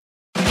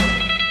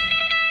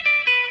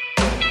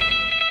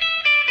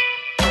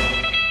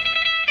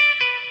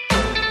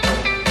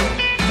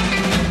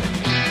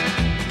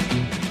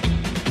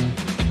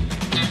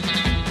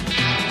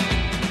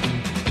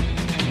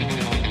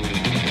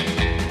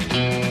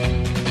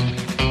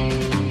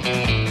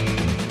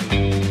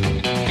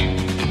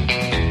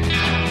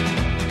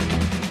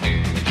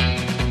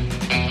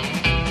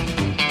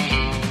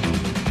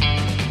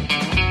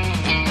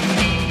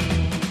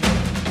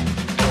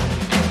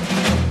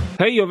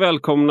Hej och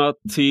välkomna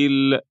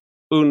till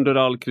Under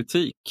all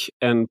kritik,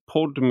 en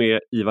podd med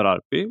Ivar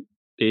Arpi.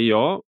 Det är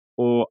jag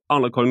och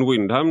Anna-Karin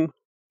Windham.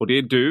 Och det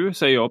är du,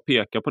 säger jag,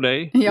 pekar på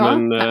dig. Ja,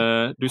 men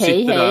du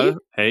sitter där.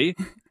 Hej.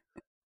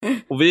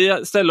 Och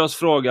vi ställer oss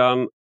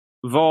frågan,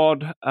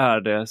 vad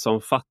är det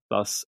som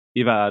fattas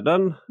i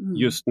världen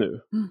just nu?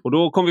 Och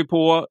då kom vi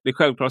på det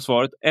självklara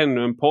svaret,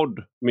 ännu en podd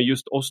med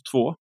just oss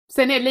två.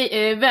 Sen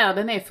är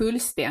världen är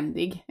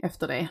fullständig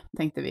efter det,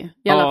 tänkte vi.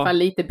 I alla fall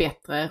lite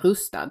bättre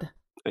rustad.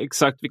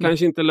 Exakt, vi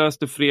kanske inte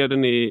löste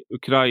freden i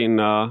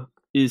Ukraina,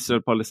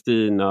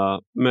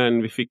 Israel-Palestina,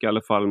 men vi fick i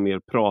alla fall mer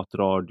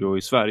pratradio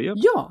i Sverige.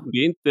 Ja. Det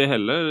är inte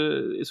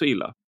heller så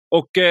illa.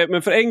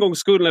 Men för en gångs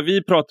skull när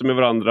vi pratar med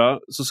varandra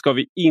så ska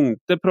vi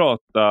inte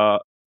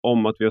prata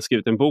om att vi har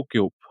skrivit en bok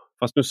ihop.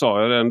 Fast nu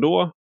sa jag det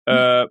ändå.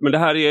 Men det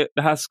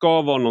här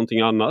ska vara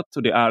någonting annat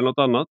och det är något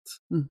annat.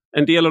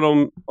 En del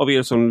av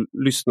er som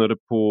lyssnade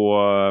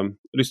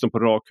på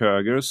Rak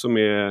Höger, som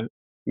är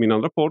min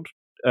andra podd,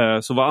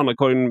 så var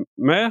Anna-Karin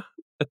med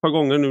ett par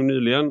gånger nu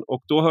nyligen.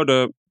 Och då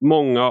hörde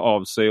många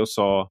av sig och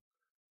sa,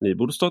 ni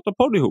borde starta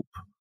podd ihop.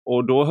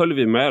 Och då höll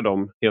vi med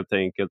dem helt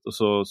enkelt och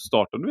så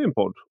startade vi en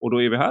podd. Och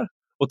då är vi här.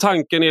 Och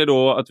tanken är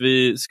då att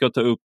vi ska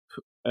ta upp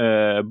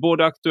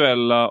både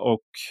aktuella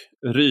och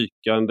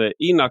rykande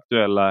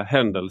inaktuella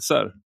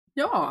händelser.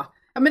 Ja,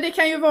 men det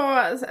kan ju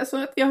vara alltså,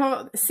 att vi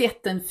har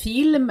sett en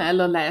film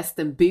eller läst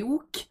en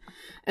bok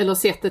eller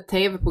sett ett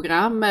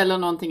tv-program eller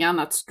någonting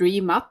annat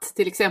streamat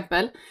till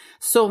exempel,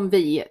 som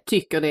vi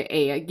tycker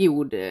det är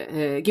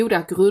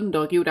goda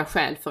grunder och goda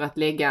skäl för att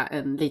lägga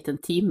en liten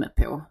timme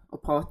på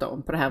och prata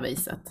om på det här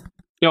viset.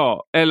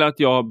 Ja, eller att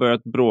jag har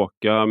börjat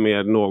bråka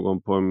med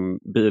någon på en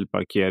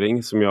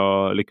bilparkering som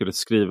jag lyckades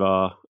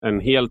skriva en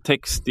hel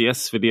text i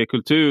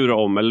SvD-kultur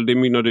om, eller det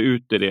mynnade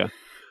ut i det.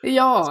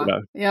 Ja,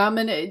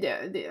 men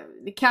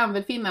det kan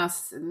väl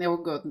finnas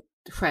något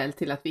skäl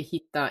till att vi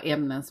hittar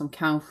ämnen som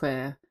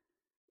kanske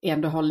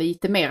ändå har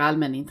lite mer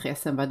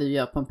allmänintresse än vad du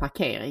gör på en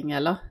parkering,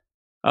 eller?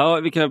 Ja,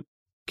 vi kan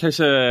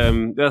kanske,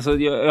 alltså,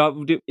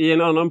 i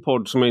en annan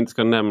podd som jag inte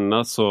ska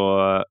nämna så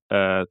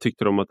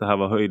tyckte de att det här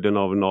var höjden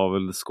av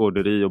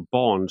navelskåderi och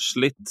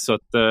barnsligt. Så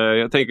att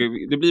jag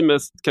tänker, det blir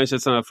mest kanske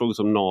sådana frågor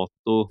som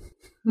NATO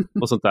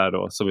och sånt där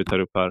då som vi tar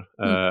upp här.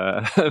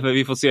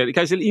 Vi får se,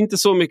 kanske inte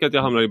så mycket att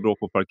jag hamnar i bråk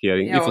på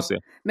parkering, vi får se.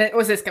 Men,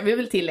 och sen ska vi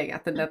väl tillägga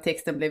att den där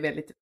texten blev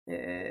väldigt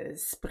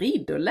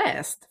spridd och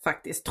läst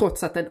faktiskt.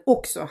 Trots att den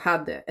också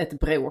hade ett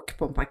bråk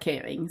på en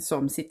parkering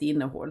som sitt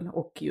innehåll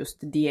och just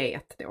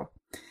diet då.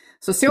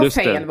 Så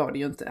fel var det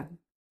ju inte.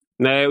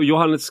 Nej, och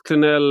Johannes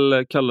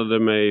Klenell kallade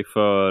mig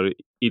för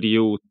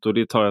idiot och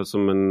det tar jag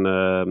som en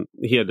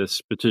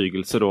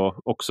hedersbetygelse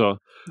då också.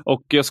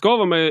 Och jag ska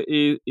vara med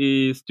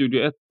i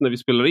Studio 1 när vi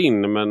spelar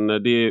in, men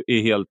det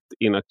är helt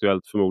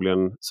inaktuellt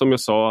förmodligen. Som jag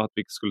sa, att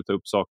vi skulle ta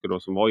upp saker då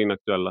som var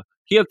inaktuella.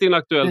 Helt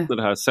inaktuellt när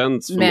det här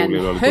sänds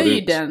förmodligen.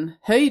 Men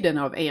höjden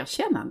av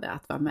erkännande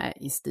att vara med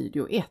i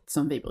Studio 1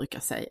 som vi brukar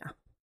säga.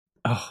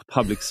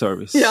 Public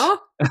service. Ja.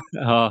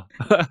 Ja.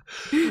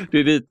 Det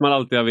är dit man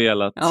alltid har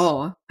velat.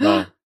 Ja.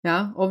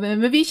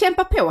 Men vi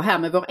kämpar på här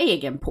med vår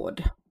egen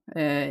podd.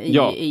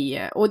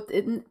 Och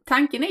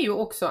tanken är ju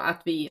också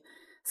att vi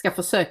ska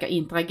försöka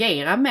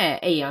interagera med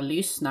er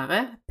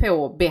lyssnare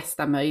på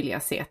bästa möjliga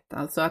sätt.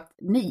 Alltså att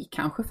ni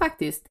kanske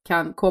faktiskt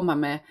kan komma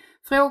med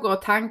frågor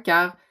och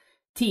tankar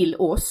till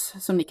oss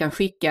som ni kan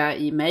skicka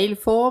i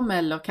mejlform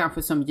eller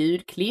kanske som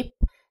ljudklipp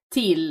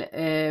till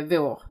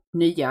vår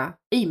nya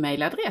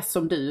e-mailadress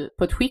som du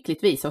på ett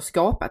skickligt vis har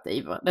skapat,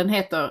 Ivar. Den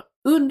heter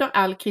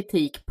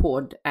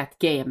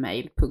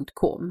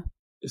underallkritikpodd@gmail.com.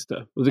 Just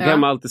det. Och det kan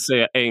man alltid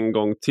säga en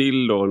gång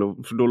till då,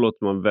 för då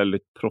låter man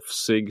väldigt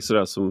proffsig.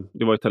 Sådär som,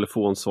 det var ju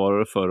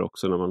telefonsvarare för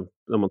också när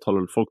man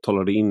talade, folk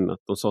talade in att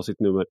de sa sitt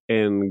nummer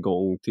en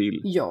gång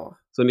till. Ja.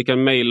 Så ni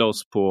kan mejla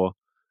oss på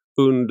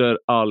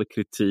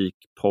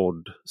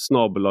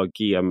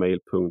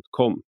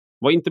underallkritikpodd@gmail.com.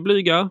 Var inte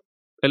blyga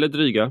eller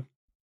dryga.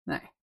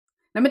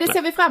 Nej, men det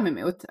ser vi fram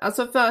emot.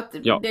 Alltså för att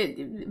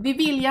vi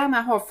vill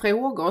gärna ha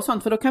frågor och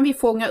sånt, för då kan vi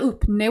fånga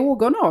upp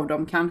någon av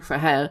dem kanske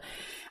här.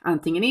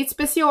 Antingen i ett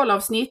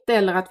specialavsnitt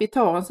eller att vi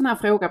tar en sån här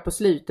fråga på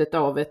slutet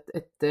av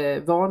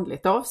ett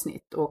vanligt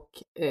avsnitt och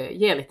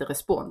ger lite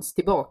respons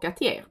tillbaka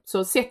till er.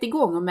 Så sätt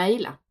igång och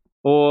mejla.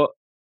 Och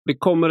det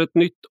kommer ett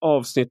nytt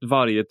avsnitt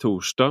varje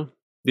torsdag.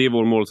 Det är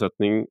vår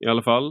målsättning i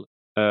alla fall.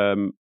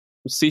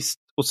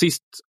 Sist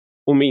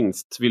och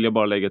minst vill jag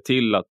bara lägga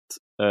till att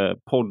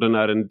podden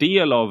är en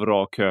del av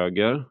Rak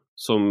Höger,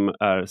 som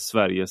är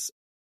Sveriges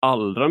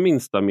allra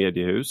minsta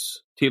mediehus,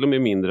 till och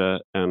med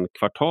mindre än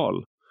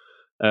Kvartal.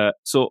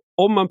 Så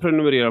om man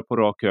prenumererar på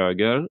Rak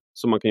Höger,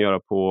 som man kan göra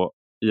på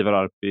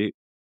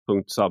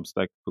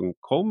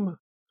ivararpi.substack.com,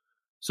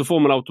 så får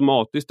man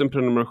automatiskt en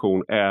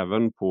prenumeration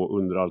även på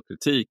Under all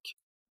kritik.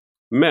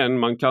 Men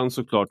man kan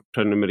såklart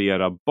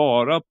prenumerera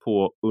bara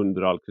på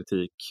Under all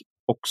kritik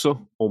också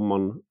om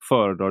man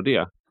föredrar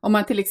det. Om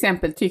man till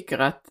exempel tycker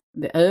att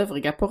det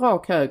övriga på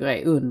Rak Höger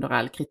är Under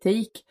all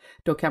kritik,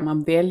 då kan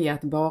man välja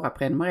att bara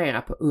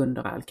prenumerera på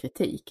Under all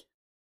kritik.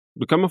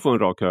 Då kan man få en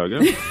Rak Höger.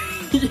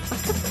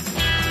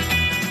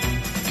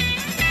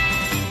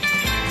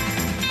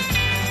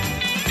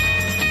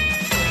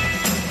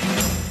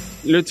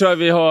 nu tror jag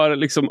vi har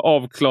liksom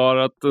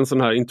avklarat en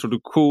sån här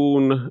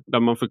introduktion där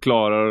man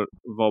förklarar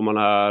vad man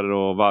är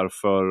och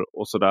varför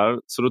och sådär.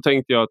 Så då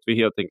tänkte jag att vi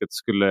helt enkelt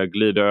skulle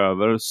glida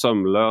över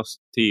sömlöst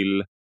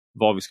till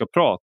vad vi ska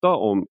prata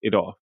om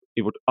idag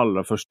i vårt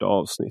allra första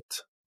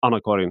avsnitt.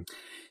 Anna-Karin.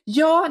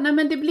 Ja, nej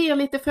men det blir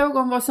lite fråga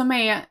om vad som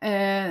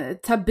är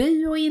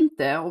tabu och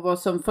inte, och vad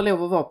som får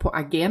lov att vara på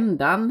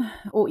agendan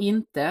och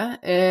inte.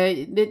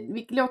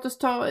 Låt oss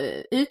ta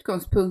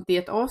utgångspunkt i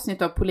ett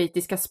avsnitt av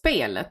Politiska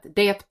spelet.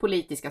 Det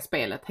politiska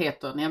spelet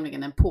heter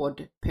nämligen en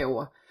podd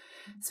på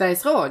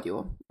Sveriges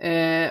Radio.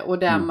 Och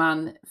där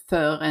man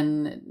för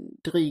en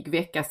dryg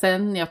vecka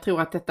sedan, jag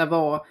tror att detta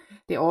var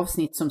det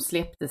avsnitt som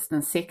släpptes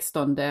den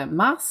 16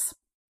 mars.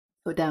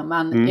 Och där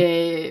man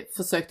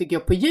försökte gå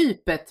på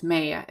djupet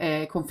med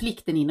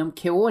konflikten inom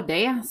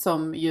KD,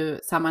 som ju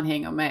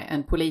sammanhänger med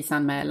en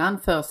polisanmälan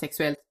för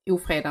sexuellt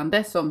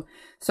ofredande som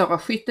Sara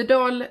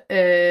Skyttedal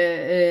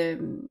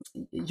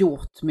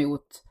gjort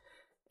mot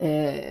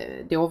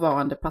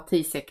dåvarande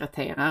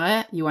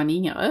partisekreterare Johan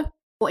Ingerö.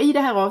 Och i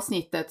det här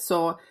avsnittet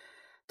så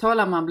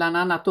talar man bland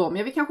annat om,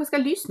 vi kanske ska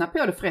lyssna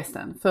på det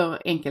förresten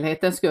för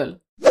enkelhetens skull.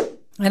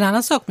 En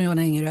annan sak med Johan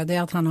Ingerö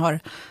är att han har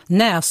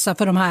näsa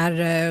för de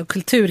här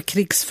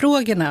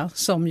kulturkrigsfrågorna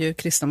som ju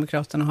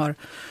Kristdemokraterna har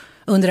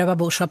under Ebba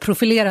Busch har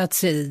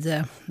profilerat i.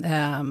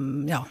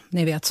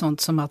 Ni vet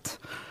sånt som att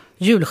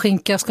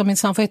julskinka ska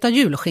minsann få heta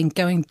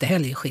julskinka och inte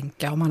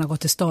helgskinka. Och man har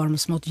gått till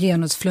storms mot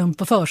genusflum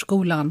på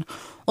förskolan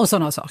och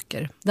sådana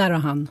saker. Där har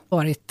han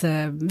varit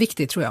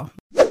viktig, tror jag.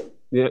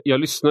 Jag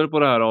lyssnade på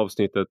det här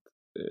avsnittet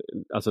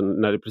alltså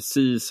när det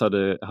precis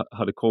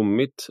hade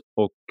kommit,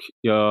 och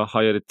jag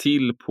hajade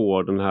till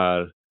på den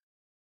här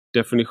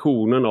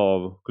definitionen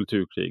av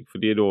kulturkrig. För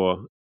det är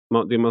då,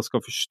 det man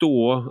ska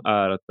förstå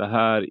är att det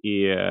här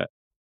är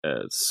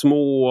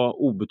små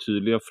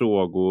obetydliga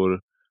frågor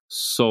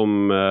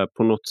som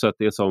på något sätt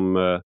är som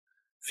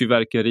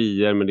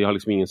fyrverkerier, men det har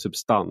liksom ingen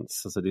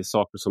substans. Alltså det är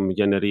saker som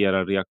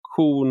genererar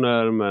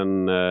reaktioner,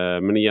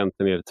 men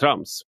egentligen är det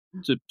trams.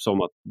 Typ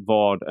som att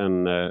vad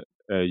en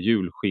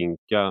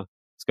julskinka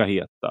ska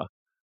heta.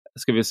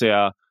 Ska vi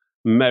säga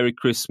Merry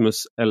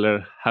Christmas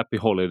eller Happy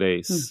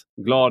Holidays?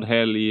 Glad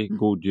helg,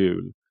 god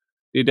jul.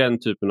 Det är den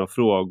typen av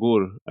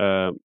frågor.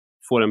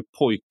 Får en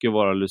pojke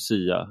vara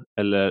Lucia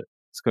eller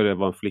ska det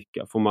vara en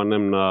flicka?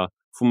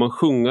 Får man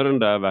sjunga den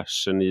där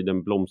versen i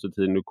Den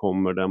blomstertid nu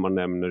kommer där man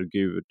nämner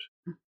Gud?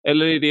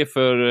 Eller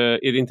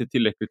är det inte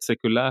tillräckligt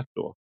sekulärt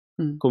då?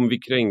 Kommer vi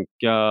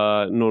kränka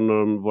någon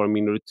av våra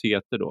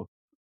minoriteter då?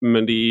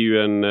 Men det är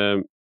ju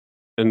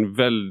en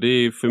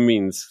väldig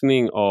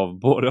förminskning av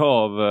både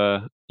av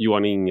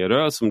Johan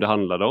Ingerö som det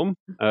handlade om,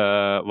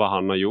 vad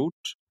han har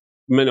gjort,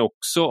 men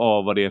också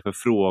av vad det är för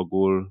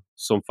frågor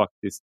som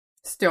faktiskt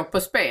står på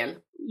spel.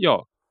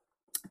 Ja.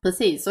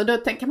 Precis, och då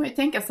kan man ju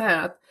tänka så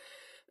här att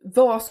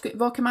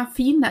var kan man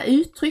finna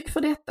uttryck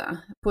för detta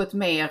på ett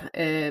mer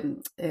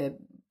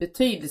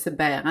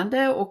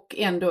betydelsebärande och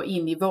ändå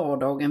in i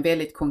vardagen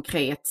väldigt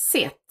konkret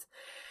sätt.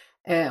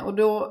 Och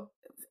då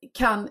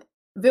kan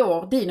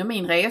din och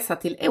min resa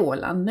till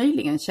Åland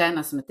nyligen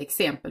tjäna som ett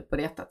exempel på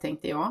detta,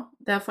 tänkte jag.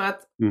 Därför att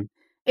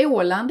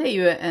Åland är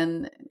ju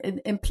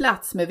en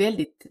plats med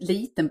väldigt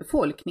liten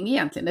befolkning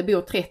egentligen. Det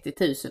bor 30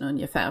 000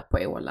 ungefär på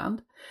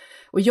Åland.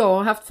 Och jag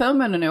har haft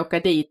förmånen att åka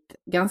dit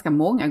ganska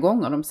många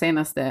gånger de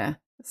senaste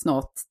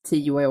snart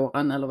 10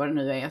 åren eller vad det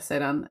nu är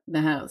sedan det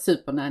här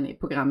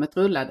Supernanny-programmet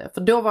rullade.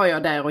 För då var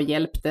jag där och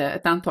hjälpte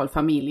ett antal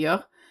familjer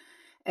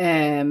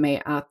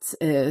med att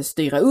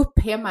styra upp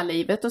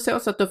hemmalivet och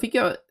så att då fick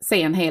jag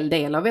se en hel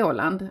del av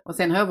Åland. Och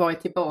sen har jag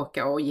varit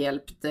tillbaka och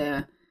hjälpt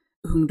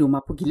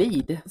ungdomar på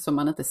glid, som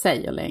man inte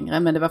säger längre,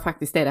 men det var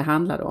faktiskt det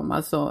handlade om.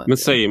 Alltså, men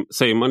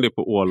säger man det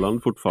på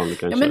Åland fortfarande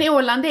kanske? Ja, men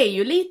Åland är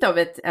ju lite av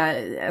ett,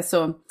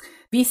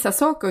 vissa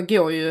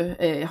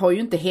saker har ju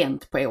inte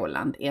hänt på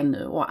Åland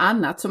ännu, och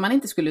annat som man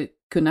inte skulle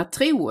kunna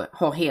tro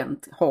har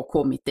hänt har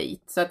kommit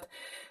dit. Så att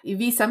i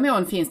vissa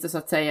mån finns det, så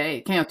att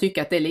säga, kan jag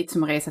tycka att det är lite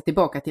som att resa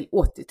tillbaka till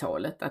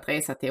 80-talet att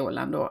resa till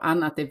Åland, och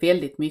annat är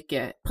väldigt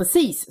mycket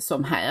precis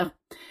som här.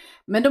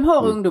 Men de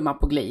har ungdomar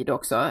på glid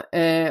också,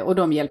 och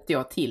de hjälpte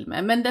jag till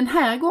med. Men den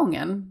här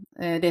gången,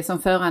 det som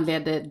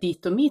föranledde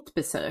ditt och mitt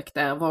besök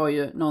där var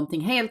ju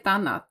någonting helt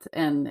annat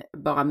än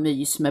bara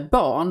mys med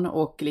barn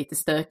och lite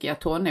stökiga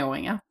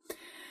tonåringar.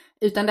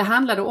 Utan det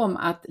handlade om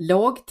att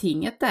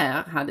lagtinget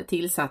där hade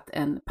tillsatt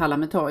en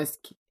parlamentarisk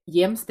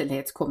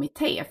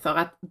jämställdhetskommitté för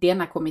att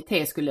denna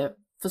kommitté skulle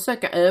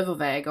försöka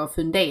överväga och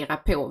fundera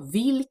på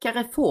vilka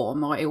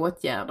reformer och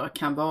åtgärder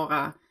kan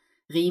vara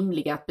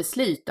rimliga att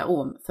besluta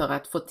om för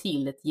att få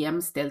till ett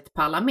jämställt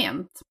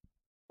parlament.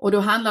 Och då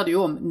handlar det ju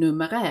om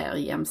numerär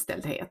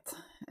jämställdhet.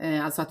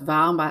 Alltså att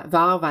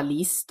varva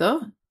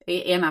listor är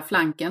ena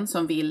flanken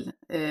som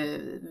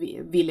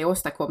vill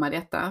åstadkomma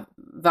detta.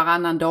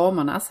 Varannan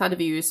damernas hade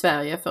vi ju i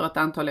Sverige för ett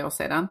antal år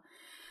sedan.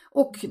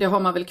 Och det har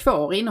man väl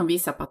kvar inom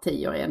vissa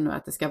partier ännu,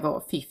 att det ska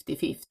vara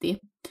 50-50.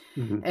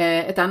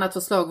 Ett annat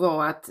förslag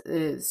var att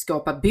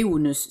skapa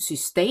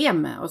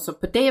bonussystem. Och så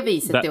på det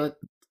viset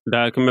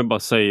där kan man bara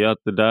säga att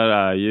det där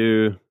är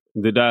ju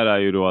Det där är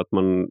ju då att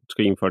man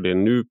ska införa det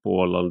nu på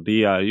Åland.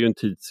 Det är ju en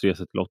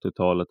tidsresa till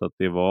 80-talet, att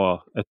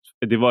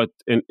det var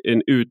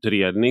en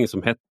utredning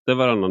som hette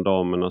Varannan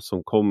damerna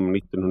som kom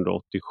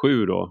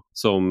 1987 då,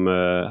 som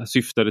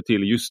syftade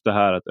till just det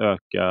här att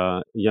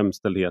öka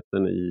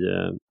jämställdheten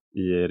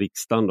i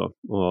riksdagen då.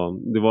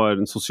 Och det var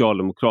en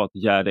socialdemokrat,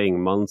 Gerd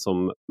Engman,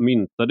 som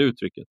myntade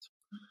uttrycket.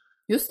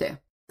 Just det.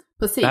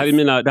 Precis.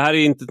 Det här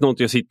är inte något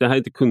det här är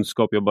inte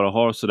kunskap jag bara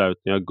har sådär,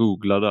 utan jag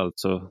googlade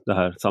alltså det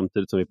här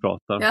samtidigt som vi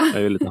pratar. Ja.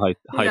 Jag är lite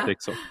high-tech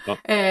så. Ja.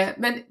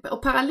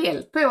 Och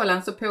parallellt på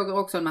Åland så pågår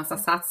också en massa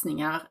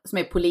satsningar som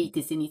är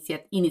politiskt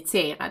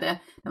initierade,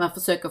 där man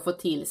försöker få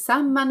till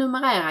samma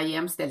numerära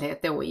jämställdhet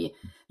då i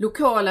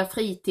lokala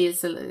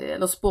fritids-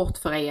 eller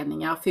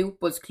sportföreningar,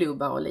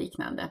 fotbollsklubbar och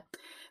liknande.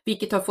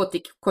 Vilket har fått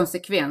i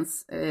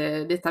konsekvens,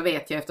 detta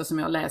vet jag eftersom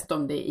jag har läst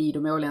om det i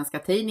de åländska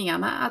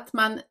tidningarna, att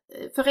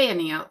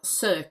föreningar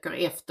söker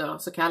efter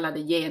så kallade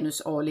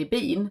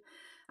genusalibin.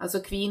 Alltså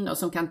kvinnor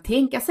som kan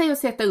tänka sig att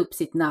sätta upp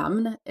sitt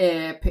namn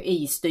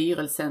i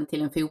styrelsen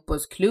till en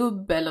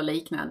fotbollsklubb eller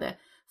liknande,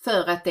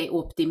 för att det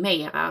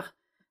optimerar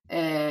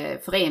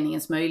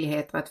föreningens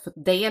möjligheter att få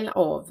del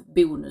av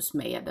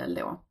bonusmedel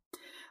då.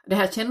 Det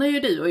här känner ju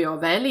du och jag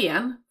väl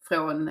igen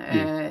från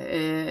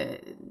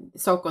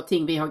saker och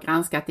ting vi har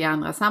granskat i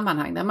andra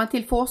sammanhang, där man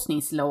till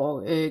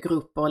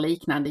forskningsgrupper och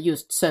liknande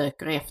just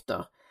söker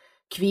efter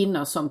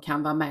kvinnor som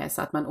kan vara med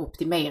så att man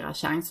optimerar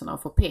chanserna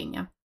att få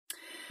pengar.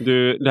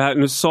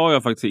 Nu sa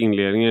jag faktiskt i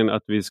inledningen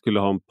att vi skulle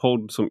ha en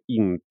podd som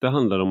inte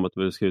handlar om att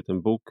vi ska ut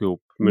en bok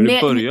ihop. Men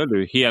nu börjar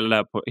du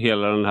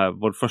hela den här,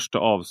 vårt första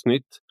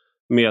avsnitt,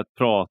 med att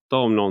prata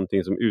om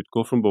någonting som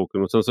utgår från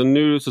boken. Och sen så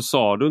nu så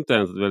sa du inte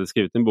ens att vi hade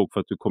skrivit en bok för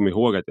att du kom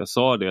ihåg att jag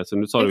sa det. Så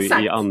nu sa du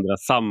i andra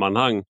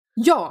sammanhang.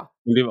 Ja,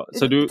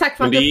 tack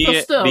för att du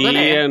förstörde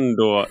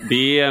det.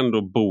 Det är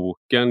ändå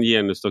boken,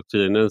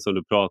 genusdoktrinen, som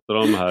du pratar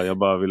om här. Jag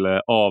bara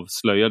ville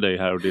avslöja dig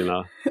här och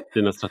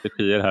dina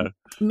strategier här.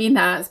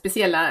 Mina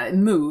speciella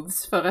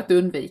moves för att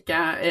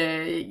undvika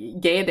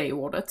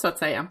GD-ordet så att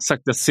säga.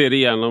 Exakt, jag ser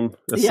igenom.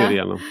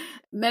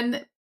 Men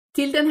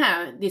till den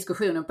här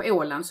diskussionen på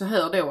Åland så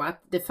hör då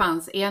att det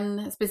fanns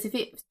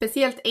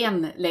speciellt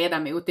en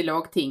ledamot i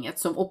lagtinget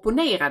som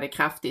opponerade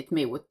kraftigt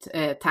mot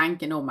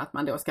tanken om att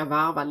man då ska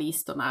varva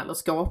listorna eller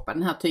skapa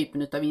den här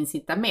typen av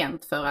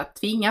incitament för att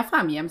tvinga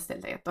fram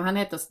jämställdhet. Och han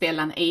heter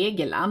Stellan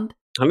Egeland.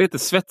 Han heter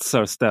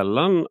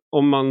Svetsarstellan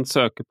om man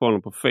söker på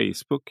honom på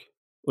Facebook.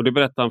 Och det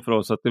berättar han för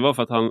oss att det var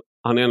för att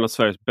han är en av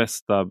Sveriges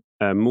bästa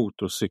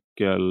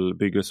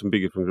motorcykelbyggare som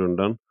bygger från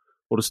grunden.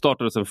 Och då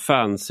startades en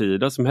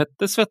fansida som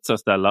hette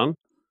Svetsarstellan.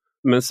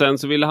 Men sen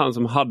så ville han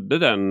som hade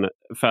den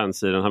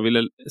fansidan, han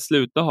ville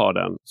sluta ha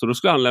den. Så då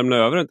skulle han lämna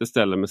över den till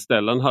Stellan, men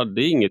Stellan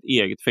hade inget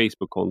eget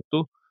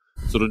Facebook-konto.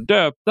 Så då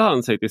döpte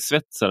han sig till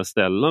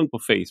Svetsarstellan på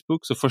Facebook.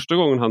 Så första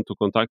gången han tog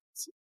kontakt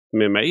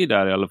med mig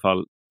där i alla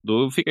fall,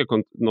 då fick jag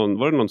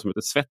var det någon som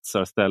heter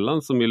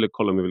Svetsarstellan som ville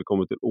kolla om jag ville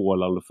komma till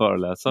Åland och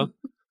föreläsa.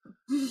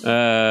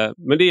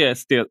 Men det är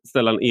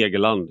Stellan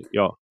Egeland,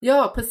 ja.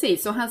 Ja,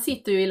 precis. Och han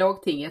sitter ju i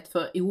lagtinget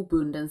för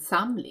obunden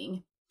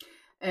samling.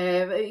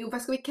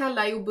 Vad ska vi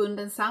kalla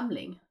obunden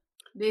samling?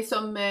 Det är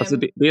som... Alltså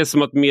det är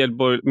som att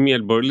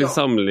medborgerlig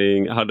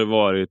samling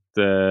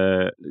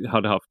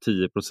hade haft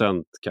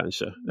 10%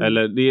 kanske.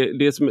 Eller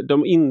det är som,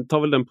 de intar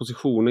väl den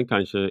positionen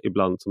kanske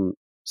ibland som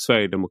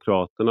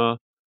Sverigedemokraterna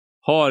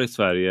har i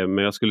Sverige.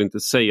 Men jag skulle inte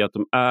säga att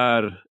de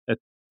är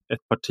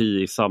ett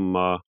parti i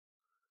samma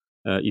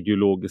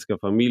ideologiska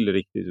familj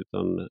riktigt,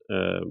 utan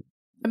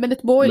men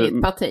ett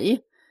borgerligt parti.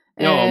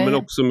 Ja, men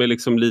också med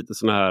liksom lite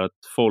såna här att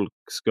folk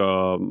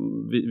ska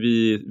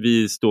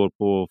vi står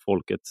på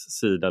folkets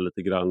sida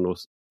lite grann och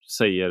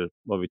säger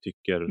vad vi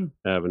tycker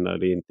även när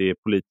det inte är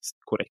politiskt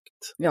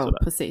korrekt. Ja, sådär.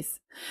 Precis.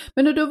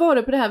 Men då var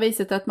det på det här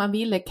viset att man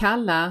ville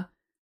kalla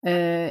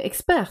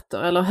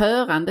experter eller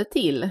hörande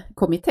till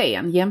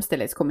kommittén,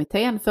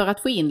 jämställdhetskommittén, för att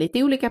få in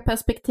lite olika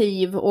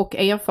perspektiv och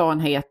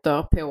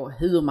erfarenheter på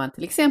hur man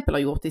till exempel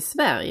har gjort i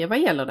Sverige vad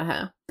gäller det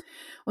här.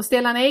 Och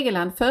Stellan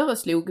Egeland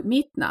föreslog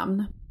mitt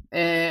namn,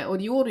 och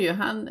det gjorde ju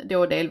han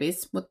då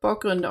delvis mot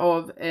bakgrund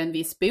av en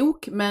viss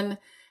bok, men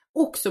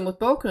också mot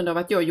bakgrund av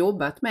att jag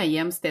jobbat med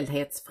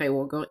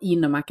jämställdhetsfrågor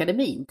inom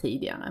akademin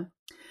tidigare.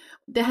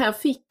 Det här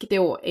fick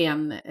då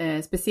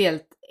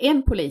speciellt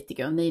en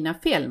politiker, Nina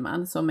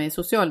Fällman, som är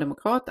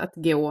socialdemokrat, att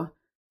gå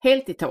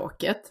helt i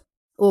taket.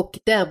 Och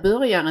där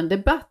börjar en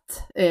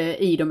debatt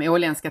i de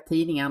åländska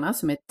tidningarna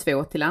som är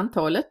 2 till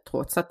antalet,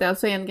 trots att det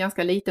alltså är en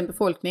ganska liten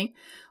befolkning.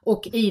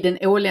 Och i den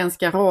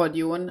åländska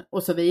radion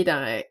och så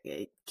vidare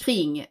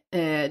kring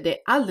det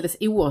alldeles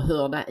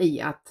oerhörda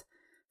i att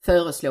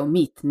föreslå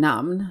mitt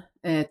namn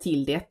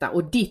till detta.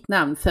 Och ditt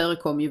namn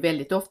förekom ju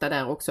väldigt ofta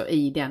där också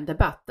i den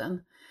debatten.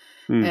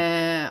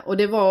 Och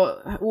det var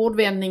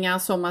ordvändningar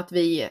som att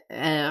vi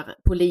är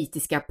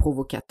politiska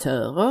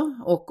provokatörer,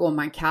 och om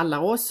man kallar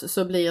oss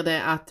så blir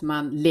det att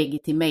man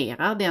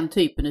legitimerar den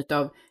typen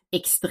av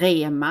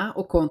extrema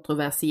och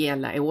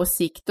kontroversiella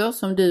åsikter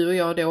som du och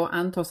jag då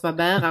antas vara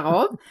bärare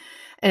av.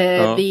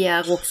 Vi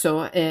är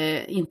också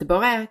inte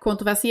bara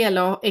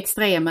kontroversiella och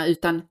extrema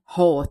utan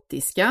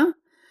hatiska.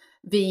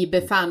 Vi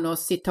befann oss,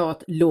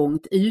 citat,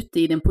 långt ute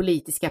i den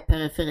politiska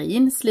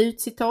periferin,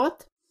 slutcitat.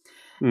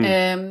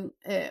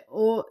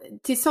 Och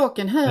till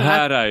saken hör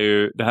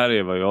det här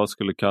är vad jag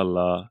skulle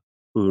kalla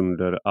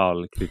under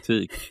all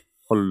kritik.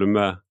 Håller du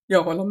med?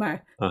 Jag håller med.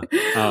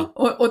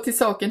 Och till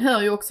saken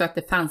hör ju också att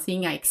det fanns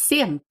inga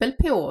exempel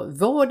på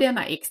vad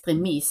denna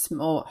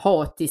extremism och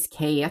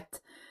hatiskhet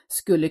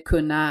skulle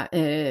kunna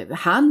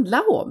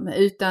handla om,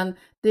 utan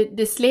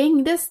det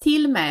slängdes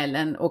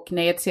tillmälen och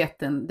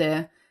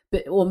nedsättande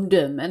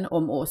omdömen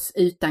om oss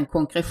utan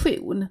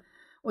konkretion.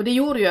 Och det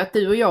gjorde ju att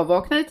du och jag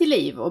vaknade till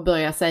liv och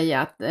började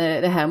säga att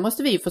det här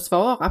måste vi få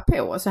svara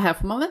på. Så här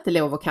får man väl inte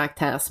lov att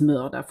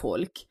karaktärsmörda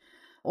folk.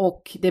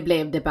 Och det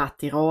blev debatt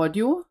i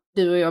radio.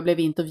 Du och jag blev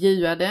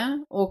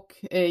intervjuade och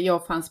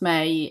jag fanns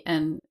med i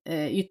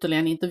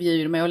ytterligare en intervju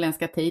i de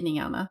åländska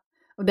tidningarna.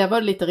 Och där var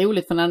det lite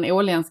roligt, för när den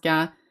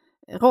åländska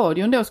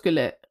radion då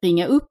skulle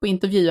ringa upp och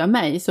intervjua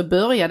mig så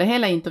började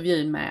hela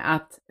intervjun med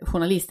att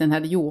journalisten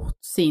hade gjort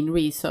sin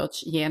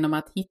research genom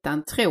att hitta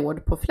en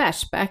tråd på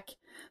Flashback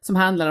som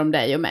handlade om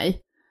dig och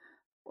mig.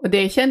 Och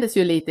det kändes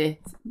ju lite,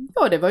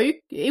 det var ju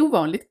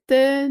ovanligt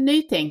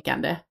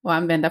nytänkande att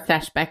använda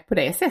Flashback på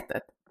det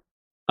sättet.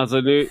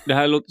 Alltså det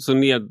här låter så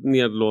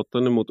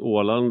nedlåtande mot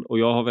Åland, och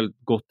jag har väldigt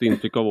gott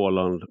intryck av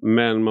Åland,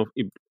 men man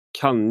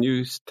kan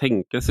ju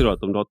tänka sig då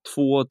att om du har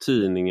 2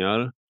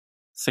 tidningar,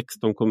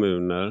 16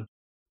 kommuner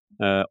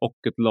och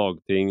ett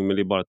lagting, men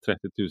det är bara 30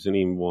 000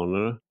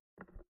 invånare,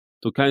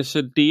 då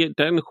kanske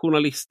den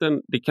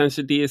journalisten,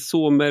 det är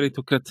så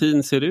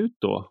meritokratin ser ut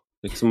då.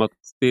 Liksom att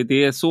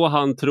det är så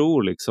han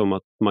tror liksom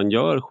att man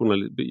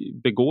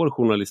begår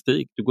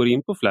journalistik. Du går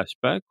in på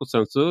Flashback och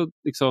sen så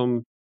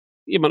liksom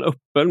är man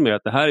öppen med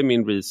att det här är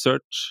min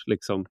research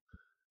liksom.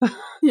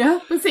 Ja,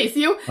 precis.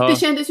 Jo, det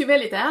kändes ju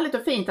väldigt ärligt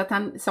och fint att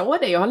han sa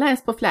det. Jag har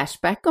läst på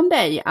Flashback om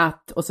dig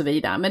att och så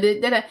vidare. Men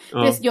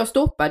jag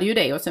stoppade ju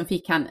det och sen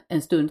fick han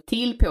en stund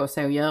till på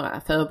sig att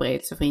göra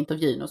förberedelser för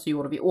intervjun och så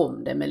gjorde vi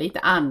om det med lite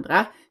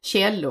andra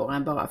källor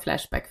än bara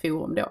Flashback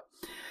forum då.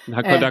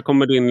 Där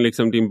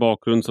kommer din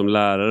bakgrund som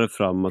lärare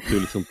fram, att du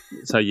liksom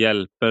så här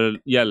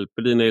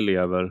hjälper dina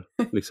elever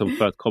liksom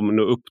för att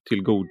nå upp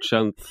till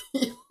godkänt.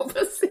 Ja,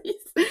 precis.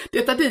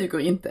 Detta duger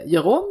inte.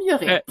 Gör om, gör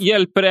rätt.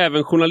 Hjälper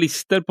även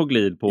journalister på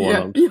glid på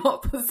Åland.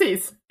 Ja,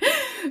 precis.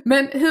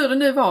 Men hur det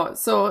nu var,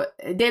 så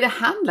det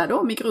handlade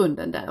om i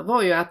grunden där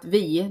var ju att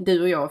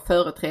du och jag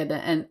företrädde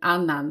en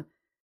annan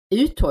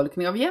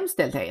uttolkning av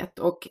jämställdhet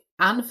och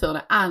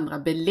anförde andra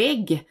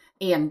belägg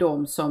än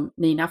de som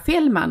Nina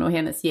Fällman och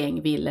hennes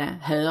gäng ville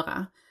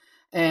höra.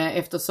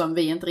 Eftersom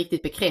vi inte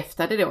riktigt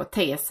bekräftade då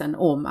tesen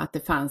om att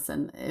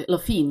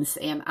det finns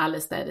en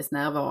allestädes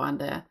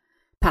närvarande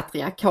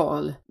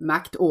patriarkal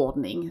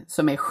maktordning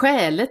som är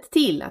skälet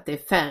till att det är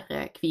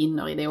färre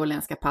kvinnor i det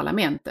åländska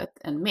parlamentet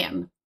än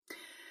män.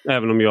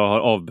 Även om jag har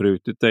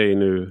avbrutit dig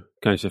nu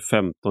kanske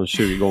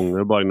 15-20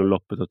 gånger bara inom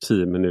loppet av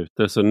 10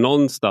 minuter. Så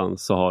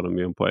någonstans så har de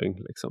ju en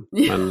poäng. Liksom.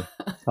 Men,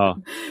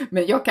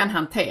 Men jag kan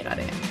hantera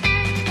det.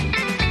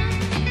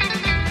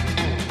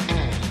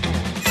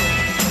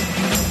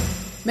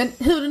 Men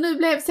hur det nu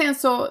blev sen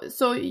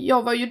så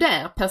jag var ju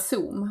där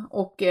person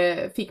och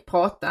fick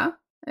prata.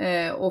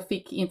 Och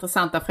fick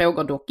intressanta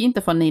frågor, dock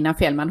inte från Nina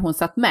Fällman. Hon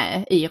satt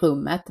med i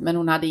rummet men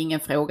hon hade ingen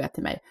fråga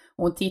till mig.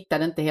 Hon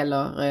tittade inte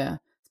heller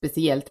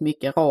speciellt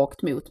mycket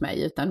rakt mot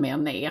mig utan mer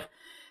ner.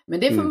 Men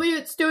det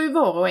står ju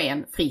var och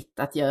en fritt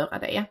att göra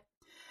det.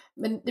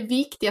 Men det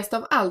viktigaste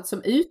av allt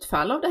som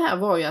utfall av det här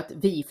var ju att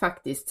vi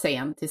faktiskt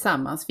sen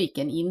tillsammans fick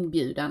en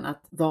inbjudan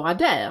att vara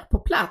där på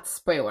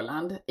plats på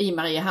Åland i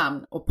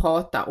Mariehamn och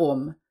prata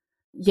om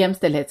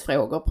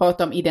jämställdhetsfrågor,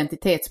 prata om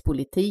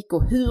identitetspolitik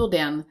och hur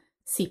den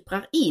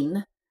sipprar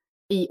in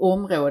i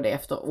område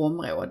efter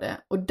område.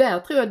 Och där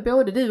tror jag att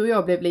både du och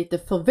jag blev lite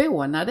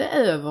förvånade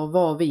över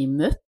vad vi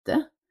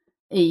mötte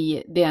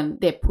i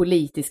det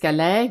politiska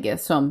läge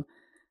som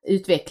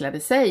utvecklade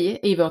sig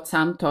i vårt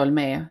samtal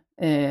med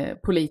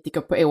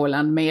politiker på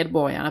Åland,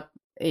 medborgarna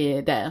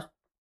där.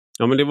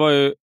 Ja, men det var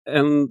ju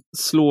en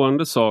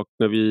slående sak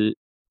när vi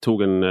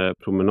tog en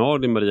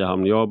promenad i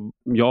Mariehamn.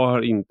 Jag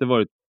har inte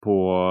varit på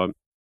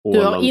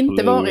Åland. Du har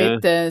inte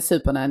varit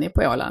supernanny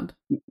på Åland?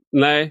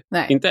 Nej,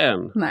 inte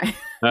än. Nej.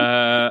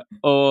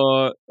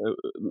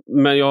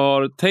 Men jag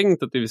har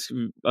tänkt att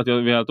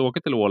vi har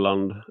åka till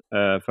Åland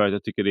för att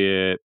jag tycker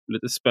det är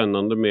lite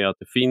spännande med att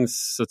det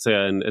finns så att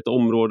säga ett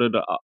område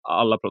där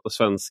alla pratar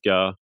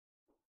svenska,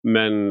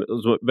 men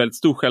väldigt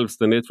stor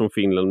självständighet från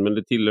Finland, men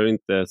det tillhör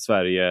inte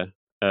Sverige.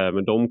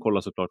 Men de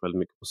kollar såklart väldigt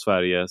mycket på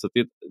Sverige. Så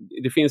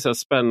det finns så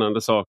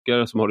spännande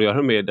saker som har att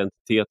göra med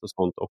identitet och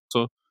sånt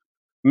också.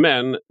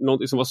 Men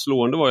något som var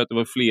slående var att det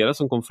var flera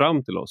som kom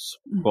fram till oss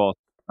på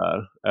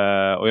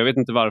här. Och jag vet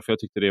inte varför jag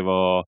tyckte det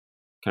var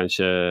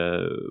kanske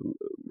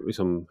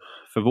liksom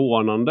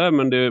förvånande,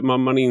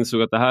 men man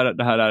insåg att det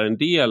här är en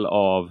del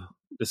av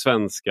det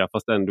svenska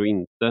fast ändå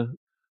inte.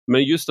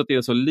 Men just att det är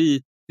en så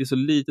det är så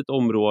litet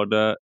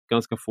område,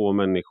 ganska få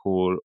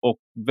människor och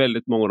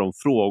väldigt många av de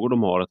frågor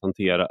de har att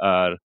hantera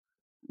är,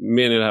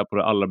 menar det här på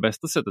det allra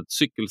bästa sättet,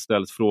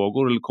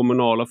 cykelställsfrågor eller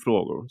kommunala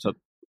frågor. Så att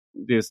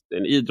det är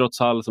en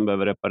idrottshall som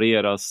behöver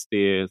repareras,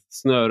 det är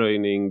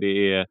snöröjning,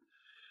 det är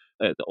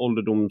ett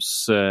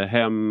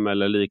ålderdomshem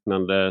eller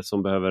liknande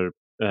som behöver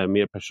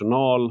mer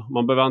personal.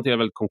 Man behöver hantera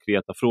väldigt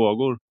konkreta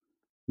frågor.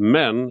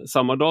 Men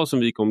samma dag som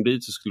vi kom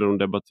dit så skulle de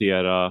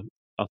debattera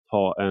att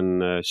ha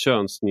en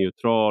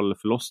könsneutral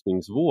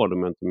förlossningsvård, om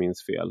jag inte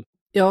minns fel.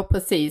 Ja,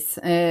 precis.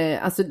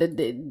 Alltså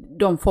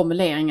de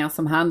formuleringar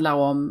som handlar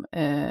om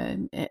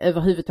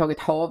överhuvudtaget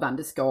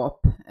havandeskap,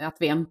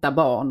 att vänta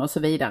barn och så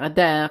vidare,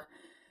 där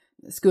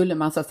skulle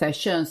man så att säga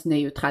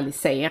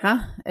könsneutralisera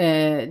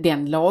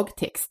den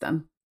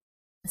lagtexten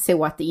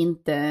så att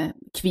inte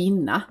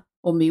kvinna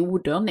och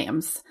moder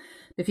nämns.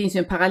 Det finns ju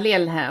en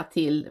parallell här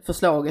till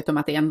förslaget om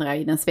att ändra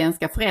i den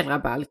svenska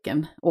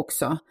föräldrabalken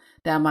också,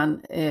 där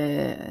man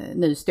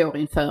nu står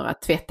inför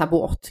att tvätta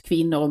bort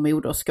kvinnor och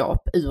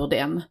moderskap ur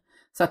den,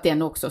 så att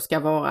den också ska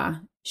vara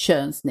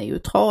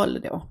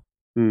könsneutral då.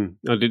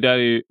 Ja, det där är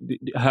ju,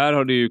 här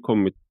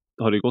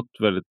har det gått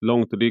väldigt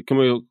långt, och det kan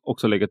man ju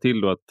också lägga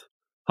till då att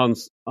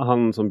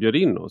han som bjöd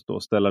in oss då,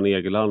 Stellan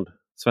Egeland,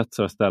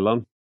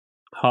 svetsarställan,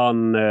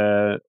 han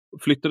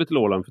flyttade till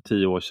Åland för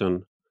 10 år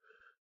sedan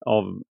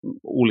av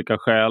olika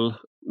skäl,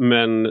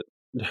 men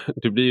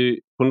det blir ju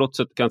på något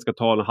sätt ganska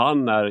talande.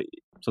 Han är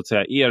så att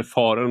säga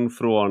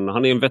erfaren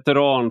han är en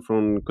veteran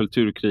från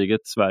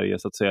kulturkriget Sverige,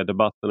 så att säga,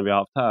 debatterna vi har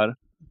haft här.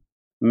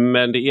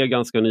 Men det är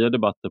ganska nya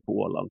debatter på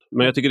Åland.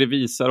 Men jag tycker det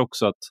visar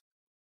också att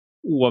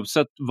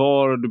oavsett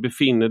var du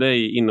befinner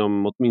dig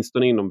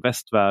åtminstone inom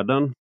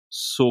västvärlden,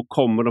 så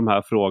kommer de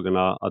här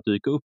frågorna att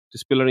dyka upp. Det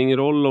spelar ingen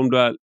roll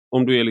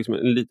om du är liksom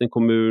en liten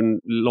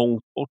kommun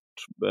långt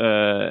bort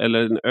eller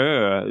en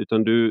ö,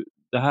 utan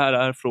det här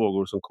är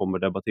frågor som kommer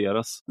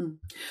debatteras.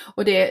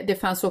 Och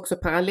det fanns också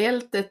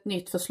parallellt ett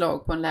nytt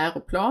förslag på en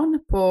läroplan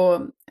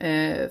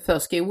för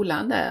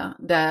skolan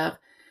där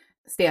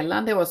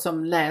Stellan då,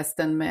 som läst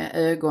den med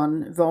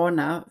ögon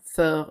vana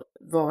för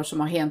vad som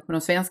har hänt med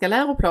de svenska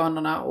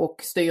läroplanerna och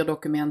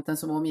styrdokumenten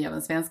som omger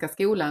den svenska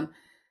skolan,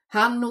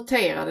 han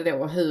noterade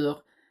då hur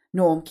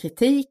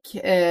normkritik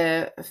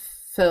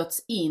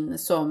förts in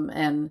som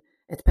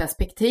ett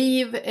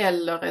perspektiv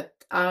eller ett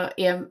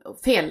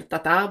fält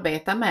att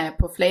arbeta med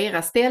på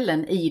flera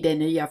ställen i det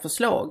nya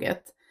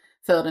förslaget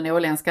för den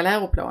åländska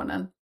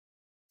läroplanen.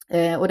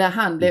 Och där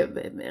han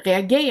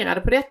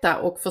reagerade på detta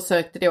och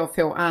försökte då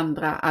få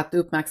andra att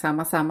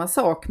uppmärksamma samma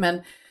sak.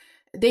 Men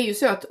det är ju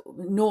så att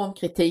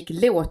normkritik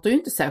låter ju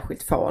inte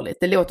särskilt farligt.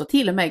 Det låter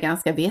till och med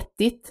ganska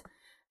vettigt.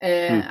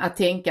 Att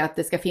tänka att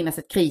det ska finnas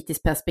ett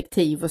kritiskt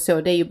perspektiv och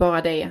så. Det är ju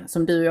bara det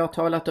som du och jag har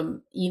talat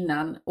om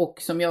innan, och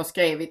som jag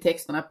skrev i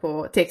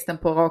texten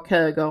på rak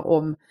höger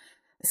om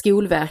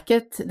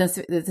Skolverket,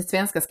 det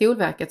svenska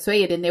Skolverket, så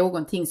är det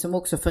någonting som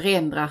också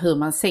förändrar hur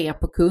man ser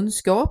på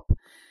kunskap.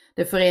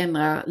 Det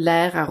förändrar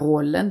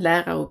lärarrollen,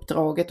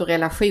 läraruppdraget och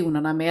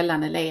relationerna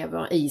mellan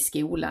elever i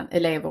skolan,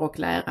 elever och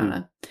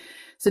lärare.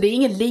 Så det är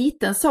ingen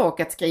liten sak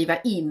att skriva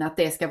in att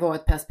det ska vara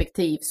ett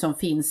perspektiv som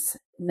finns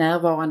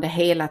närvarande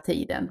hela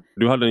tiden.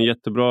 Du hade en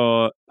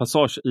jättebra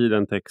passage i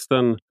den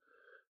texten.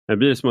 Det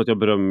blir som att jag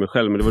berömmer mig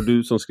själv, men det var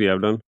du som skrev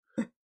den.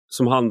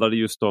 Som handlade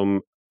just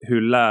om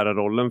hur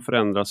lärarrollen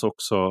förändras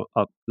också.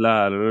 Att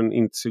läraren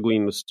inte ska gå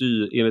in och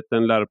styra. Enligt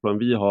den läroplan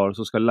vi har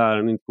så ska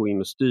läraren inte gå in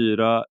och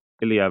styra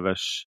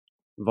elevers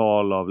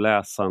val av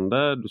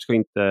läsande. Du ska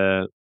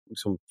inte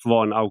liksom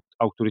vara en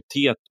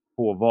auktoritet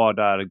på vad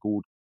är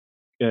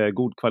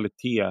god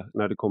kvalitet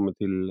när det kommer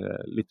till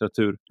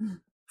litteratur.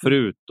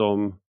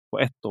 Förutom på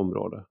ett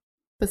område.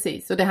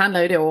 Precis, och det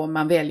handlar ju då om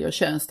man väljer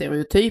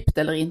könsstereotypt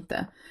eller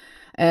inte.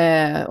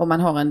 Om man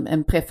har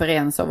en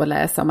preferens av att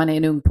läsa, man är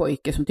en ung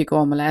pojke som tycker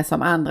om att läsa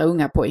om andra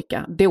unga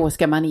pojkar, då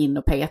ska man in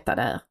och peta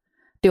där.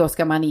 Då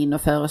ska man in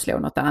och föreslå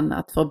något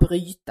annat för att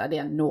bryta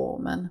den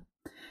normen.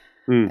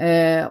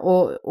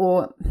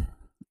 Och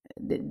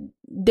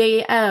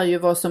det är ju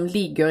vad som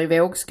ligger i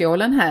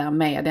vågskålen här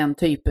med den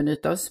typen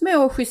av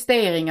små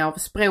justeringar av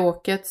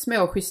språket,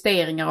 små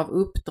justeringar av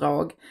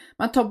uppdrag.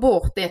 Man tar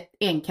bort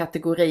en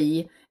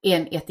kategori,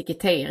 en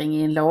etikettering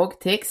i en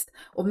lagtext,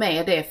 och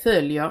med det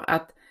följer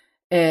att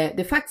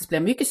det faktiskt blir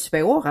mycket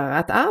svårare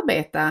att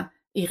arbeta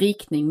i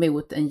riktning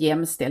mot en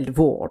jämställd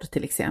vård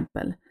till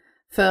exempel.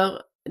 För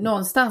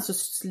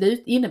någonstans så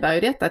innebär ju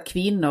detta att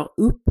kvinnor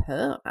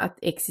upphör att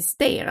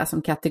existera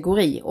som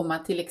kategori om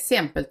man till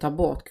exempel tar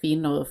bort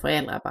kvinnor ur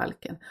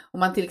föräldrabalken. Om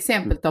man till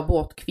exempel tar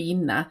bort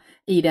kvinna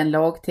i den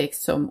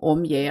lagtext som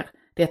omger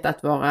detta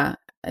att vara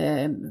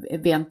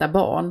vänta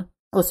barn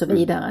och så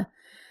vidare.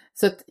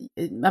 Så att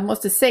man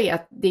måste säga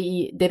att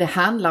det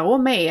handlar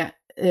om är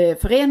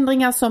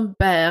förändringar som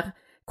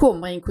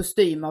kommer i en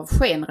kostym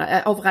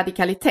av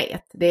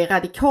radikalitet. Det är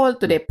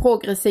radikalt och det är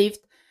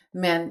progressivt.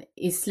 Men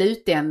i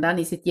slutändan,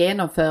 i sitt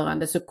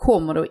genomförande, så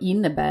kommer det att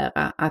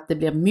innebära att det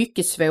blir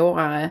mycket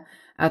svårare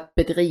att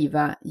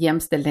bedriva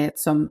jämställdhet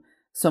som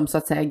så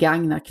att säga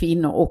gagnar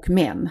kvinnor och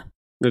män.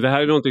 Det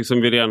här är någonting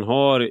som vi redan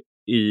har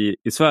i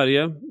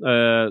Sverige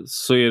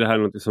så är det här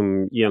något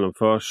som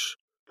genomförs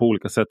på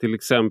olika sätt. Till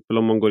exempel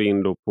om man går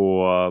in då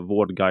på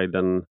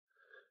Vårdguiden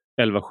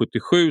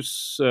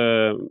 1177s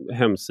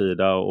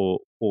hemsida och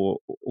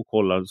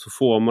kollar, så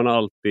får man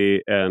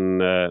alltid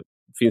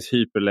finns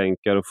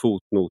hyperlänkar och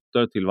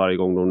fotnoter till varje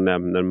gång de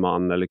nämner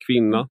man eller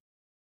kvinna.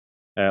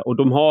 Och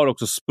de har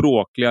också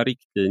språkliga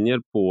riktlinjer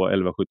på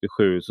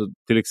 1177, så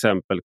till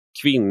exempel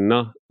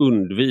kvinna,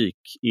 undvik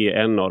är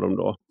en av dem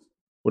då.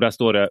 Och där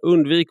står det: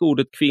 undvik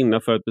ordet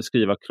kvinna för att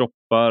beskriva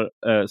kroppar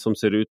som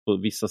ser ut på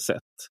vissa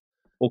sätt.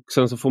 Och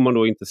sen så får man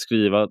då inte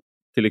skriva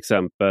till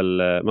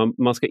exempel,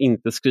 man ska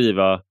inte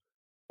skriva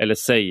eller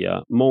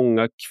säga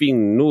många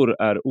kvinnor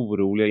är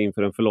oroliga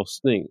inför en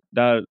förlossning.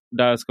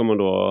 Där ska man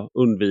då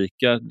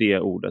undvika det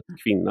ordet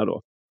kvinna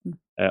då.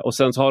 Och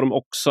sen så har de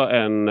också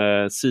en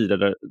sida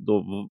där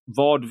då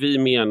vad vi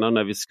menar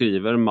när vi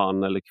skriver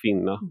man eller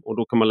kvinna. Och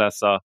då kan man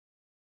läsa: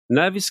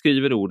 när vi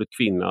skriver ordet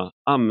kvinna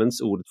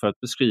används ordet för att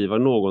beskriva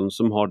någon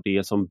som har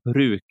det som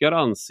brukar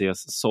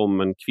anses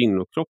som en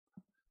kvinnokropp.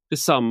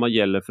 Detsamma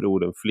gäller för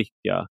orden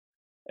flicka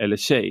eller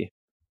tjej.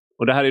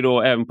 Och det här är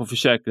då även på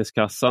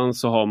Försäkringskassan,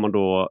 så har man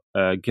då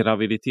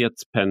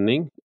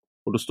graviditetspenning.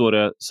 Och då står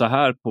det så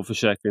här på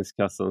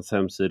Försäkringskassans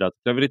hemsida att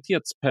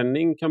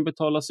graviditetspenning kan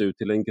betalas ut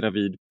till en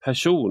gravid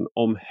person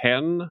om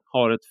hen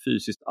har ett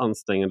fysiskt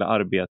ansträngande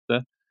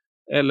arbete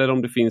eller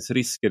om det finns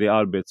risker i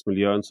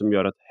arbetsmiljön som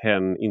gör att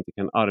hen inte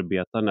kan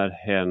arbeta när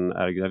hen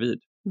är gravid.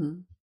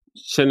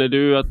 Känner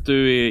du att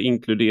du är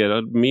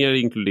mer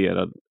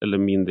inkluderad eller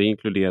mindre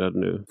inkluderad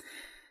nu?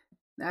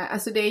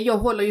 Alltså jag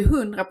håller ju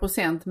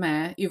 100%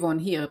 med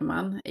Yvonne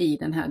Hirdman i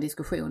den här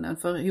diskussionen.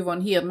 För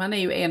Yvonne Hirdman är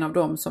ju en av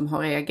dem som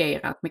har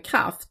reagerat med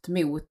kraft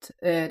mot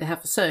det här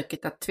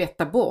försöket att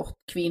tvätta bort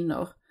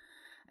kvinnor.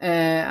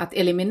 Att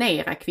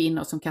eliminera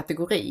kvinnor som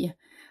kategori.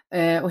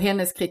 Och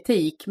hennes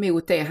kritik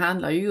mot det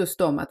handlar ju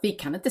just om att vi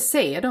kan inte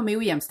se de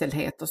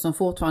ojämställdheter som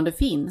fortfarande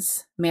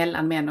finns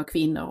mellan män och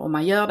kvinnor om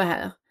man gör det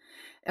här.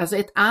 Alltså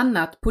ett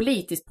annat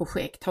politiskt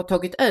projekt har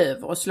tagit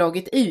över och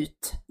slagit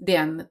ut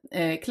den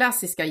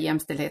klassiska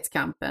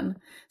jämställdhetskampen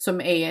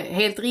som är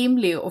helt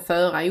rimlig att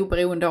föra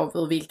oberoende av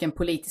ur vilken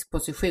politisk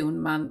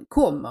position man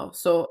kommer.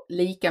 Så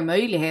lika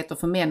möjligheter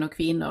för män och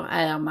kvinnor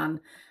är man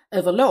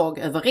överlag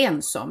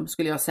överens om,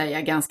 skulle jag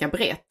säga, ganska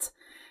brett.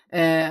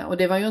 Och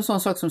det var ju en sån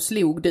sak som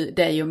slog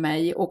dig och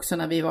mig också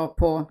när vi var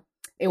på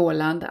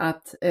Åland,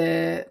 att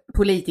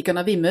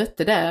politikerna vi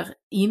mötte där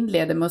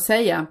inledde med att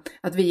säga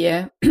att vi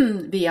är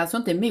alltså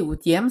inte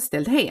emot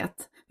jämställdhet.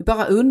 Vi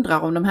bara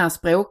undrar om de här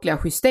språkliga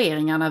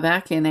justeringarna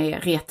verkligen är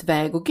rätt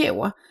väg att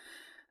gå.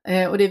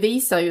 Och det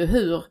visar ju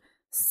hur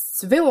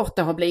svårt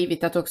det har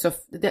blivit att också,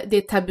 det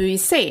är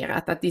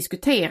tabuiserat att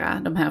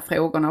diskutera de här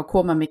frågorna och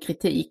komma med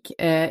kritik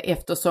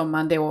eftersom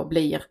man då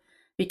blir,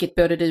 vilket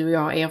både du och jag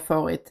har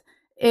erfarit,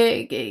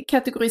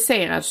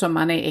 kategoriserad som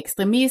man är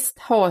extremist,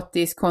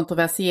 hatisk,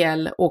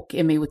 kontroversiell och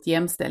emot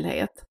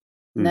jämställdhet.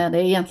 När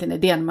det egentligen är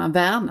den man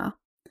värnar.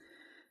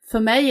 För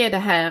mig är det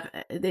här,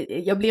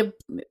 jag blir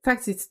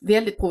faktiskt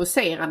väldigt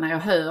provocerad när jag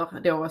hör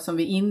då, som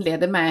vi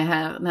inledde med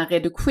här, när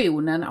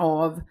reduktionen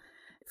av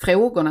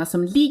frågorna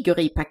som ligger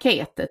i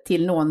paketet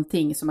till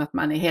någonting som att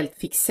man är helt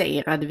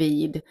fixerad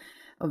vid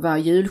vad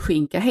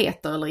julskinka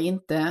heter eller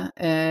inte.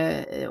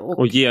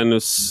 Och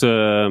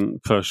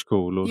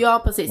genusförskolor.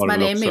 Ja, precis.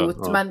 Man är emot.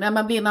 Ja.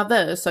 Man blir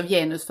nervös av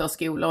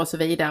genusförskolor och så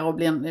vidare och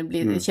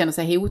känner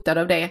sig hotad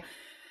av det.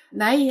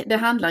 Nej, det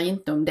handlar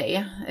inte om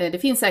det.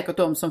 Det finns säkert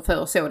de som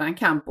för sådan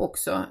kamp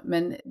också.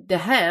 Men det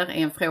här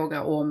är en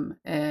fråga om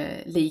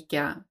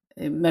lika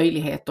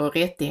möjligheter och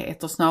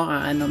rättigheter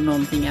snarare än om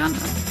någonting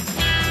annat.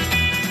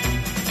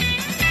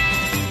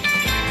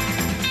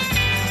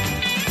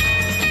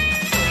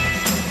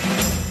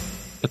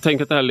 Jag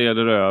tänker att det här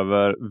leder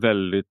över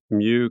väldigt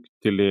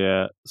mjukt till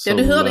det som...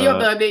 Ja, du hörde,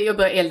 jag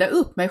började elda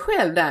upp mig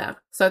själv där.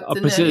 Så att, ja,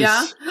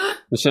 precis.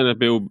 Jag känner att det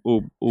blir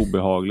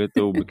obehagligt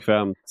och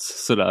obekvämt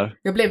sådär.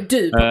 Jag blev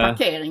du på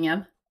parkeringen.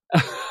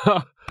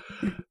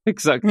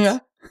 Exakt. Ja.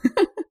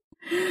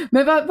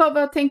 Men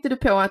vad tänkte du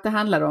på att det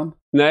handlar om?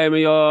 Nej, men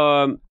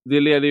det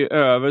leder ju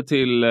över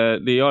till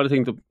det jag hade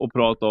tänkt att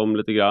prata om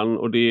lite grann.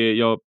 Och det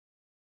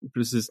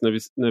precis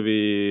när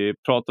vi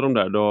pratar om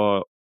det här,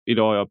 då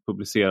idag har jag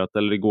publicerat,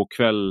 eller igår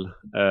kväll,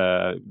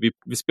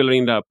 vi spelar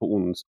in det här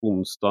på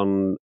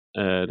onsdagen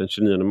den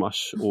 29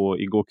 mars och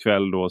igår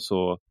kväll då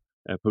så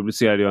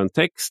publicerade jag en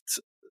text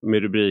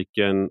med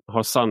rubriken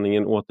 "Har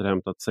sanningen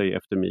återhämtat sig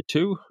efter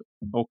MeToo?"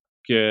 Och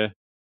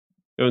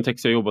det är en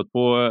text jag jobbat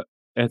på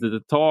ett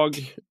litet tag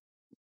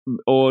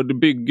och det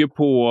bygger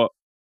på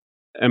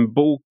en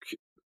bok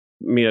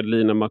med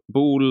Lina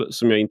Makboul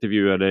som jag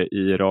intervjuade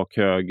i Rak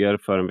Höger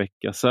för en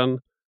vecka sedan.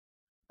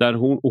 Där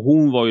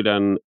hon var ju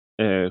den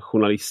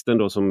journalisten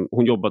då som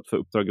hon jobbat för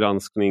Uppdrag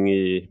granskning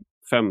i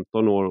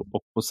 15 år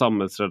och på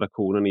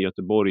samhällsredaktionen i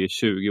Göteborg i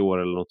 20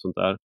 år eller något sånt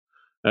där.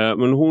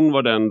 Men hon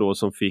var den då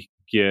som fick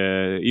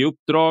i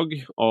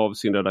uppdrag av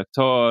sin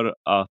redaktör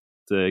att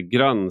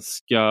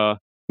granska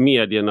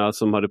medierna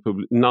som hade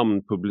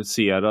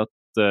namnpublicerat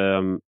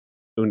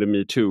under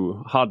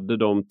MeToo, hade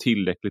de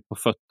tillräckligt på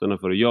fötterna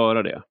för att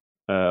göra det?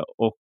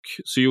 Och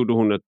så gjorde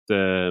hon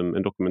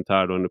en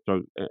dokumentär då, en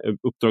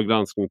uppdrag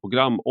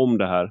granskningsprogram om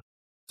det här.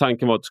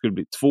 Tanken var att det skulle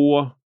bli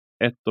 2,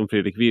 ett om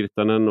Fredrik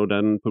Virtanen och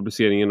den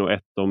publiceringen och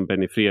ett om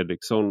Benny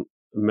Fredriksson.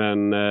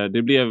 Men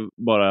det blev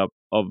bara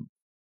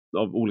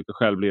av olika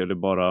skäl blev det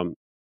bara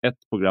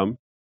ett program.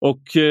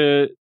 Och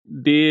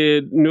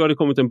nu har det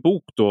kommit en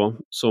bok då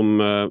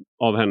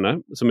av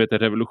henne som heter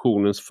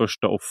Revolutionens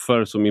första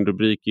offer, som min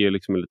rubrik är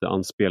liksom en liten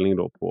anspelning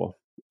då på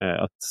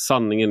att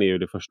sanningen är ju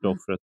det första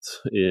offret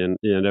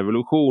i en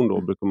revolution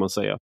då, brukar man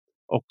säga.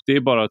 Och det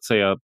är bara att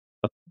säga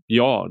att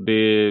ja,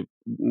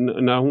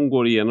 när hon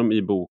går igenom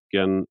i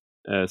boken,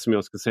 som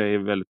jag ska säga är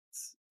väldigt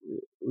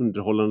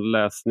underhållande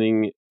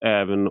läsning,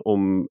 även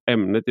om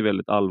ämnet är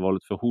väldigt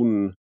allvarligt, för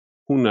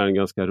hon är en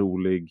ganska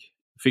rolig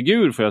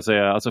figur, får jag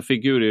säga. Alltså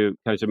figur är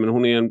kanske, men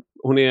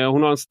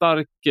hon har en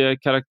stark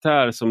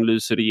karaktär som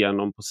lyser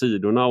igenom på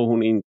sidorna, och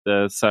hon är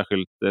inte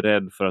särskilt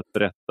rädd för att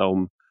berätta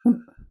om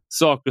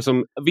saker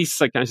som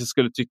vissa kanske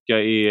skulle tycka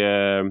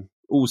är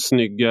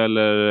osnygga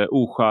eller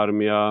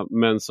ocharmiga,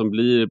 men som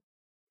blir,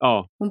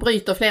 ja. Hon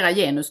bryter flera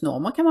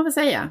genusnormer, kan man väl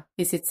säga,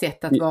 i sitt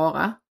sätt att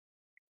vara.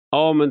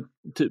 Ja, men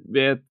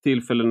vid ett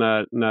tillfälle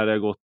när det har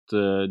gått,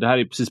 det här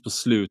är precis på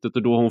slutet,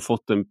 och då har hon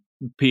fått en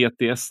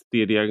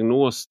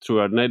PTSD-diagnos,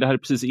 tror jag. Nej, det här är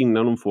precis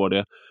innan hon får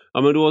det.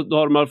 Ja, men då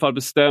har de i alla fall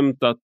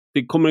bestämt att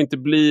det kommer inte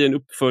bli en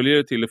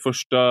uppföljare till det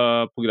första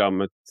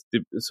programmet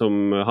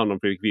som handlar om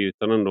Fredrik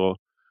Virtanen då.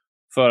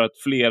 För att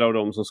flera av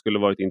dem som skulle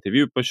varit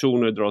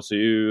intervjupersoner drar sig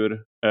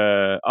ur.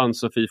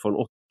 Ann-Sofie von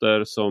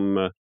Otter,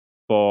 som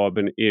var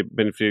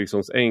Benny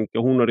Fredrikssons änka,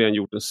 hon har redan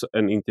gjort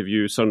en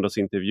intervju,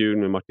 söndagsintervju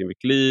med Martin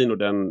Wiklin, och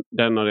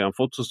den har redan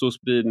fått så stor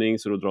spridning,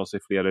 så då drar sig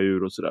flera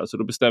ur och sådär. Så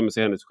då bestämmer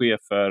sig hennes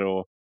chefer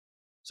och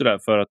sådär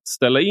för att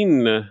ställa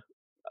in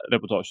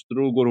reportage.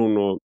 Då går hon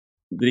och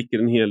dricker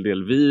en hel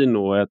del vin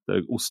och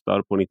äter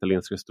ostar på en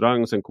italiensk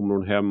restaurang. Sen kommer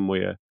hon hem och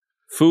är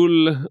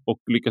full och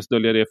lyckas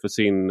dölja det för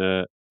sin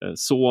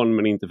son,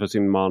 men inte för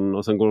sin man.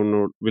 Och sen går hon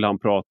och vill han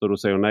prata, och då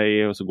säger hon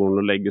nej, och så går hon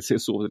och lägger sig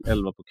så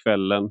 11 på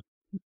kvällen.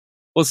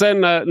 Och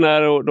sen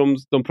när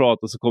de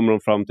pratar så kommer de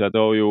fram till att det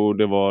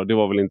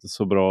var väl inte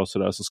så bra, så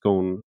där, så ska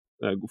hon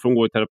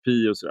gå i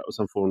terapi och sådär, och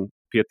sen får hon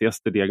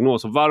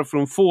PTSD-diagnos. Och varför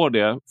hon får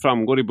det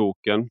framgår i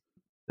boken.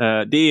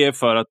 Det är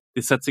för att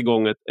det sätts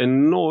igång ett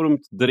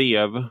enormt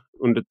drev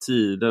under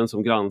tiden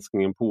som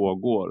granskningen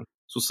pågår.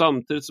 Så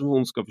samtidigt som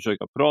hon ska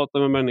försöka prata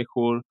med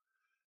människor,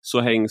 så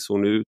hängs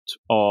hon ut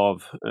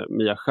av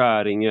Mia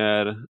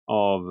Skäringer,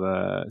 av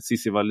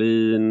Cissi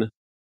Wallin,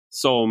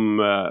 som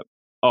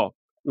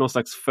någon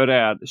slags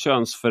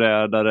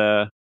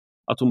könsförrädare,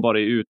 att hon bara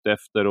är ute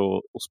efter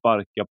att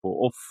sparka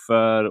på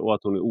offer, och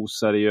att hon är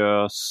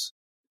oseriös.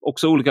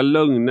 Också olika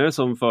lögner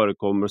som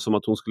förekommer, som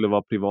att hon skulle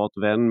vara privat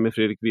vän med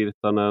Fredrik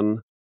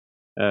Virtanen,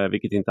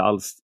 vilket inte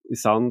alls är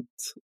sant.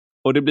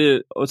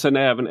 Och sen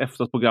även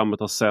efter att programmet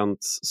har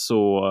sänts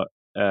så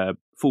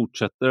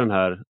fortsätter den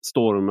här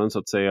stormen, så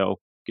att säga, och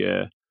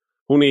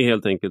hon är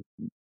helt enkelt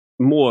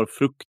mår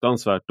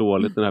fruktansvärt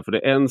dåligt den här. För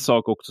det är en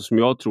sak också som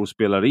jag tror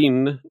spelar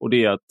in, och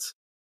det är att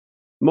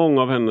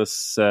många av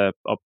hennes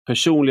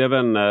personliga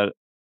vänner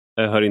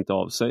hör inte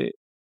av sig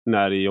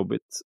när det är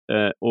jobbigt.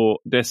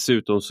 Och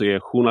dessutom så är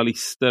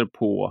journalister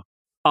på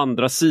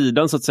andra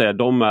sidan, så att säga,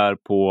 de är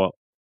på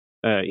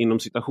inom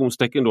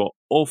citationstecken då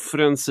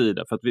offrens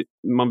sida, för att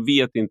man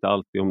vet inte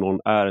alltid om någon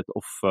är ett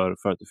offer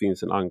för att det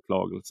finns en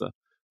anklagelse.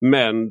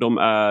 Men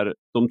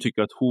de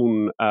tycker att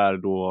hon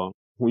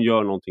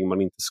gör någonting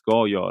man inte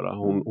ska göra.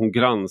 Hon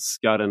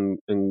granskar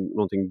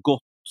någonting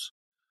gott.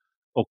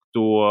 Och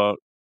då,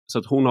 så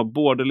att hon har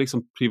både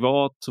liksom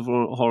privat, så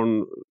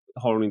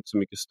har hon inte så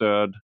mycket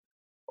stöd.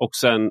 Och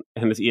sen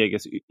hennes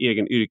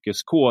egen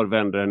yrkeskår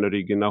vänder henne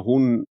ryggen när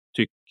hon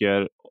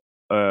tycker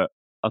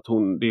att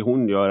det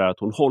hon gör är att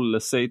hon håller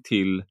sig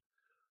till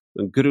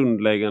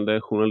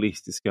grundläggande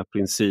journalistiska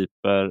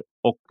principer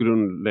och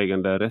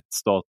grundläggande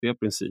rättsstatliga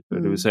principer.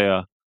 Det vill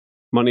säga,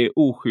 man är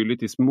oskyldig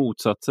tills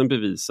motsatsen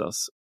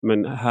bevisas.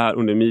 Men här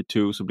under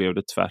MeToo så blev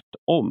det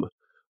tvärtom.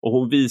 Och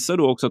hon visar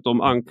då också att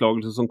de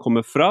anklagelser som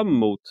kommer fram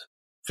mot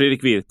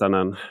Fredrik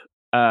Virtanen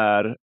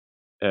är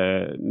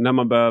när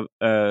man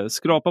börjar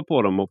skrapa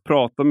på dem och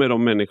prata med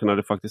de människorna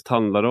det faktiskt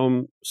handlar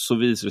om, så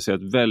visar det sig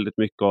att väldigt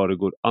mycket av det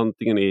går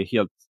antingen är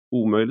helt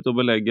omöjligt att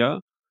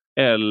belägga,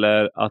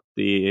 eller att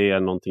det är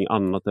någonting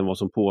annat än vad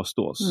som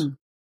påstås.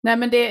 Nej,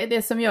 men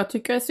det som jag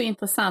tycker är så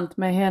intressant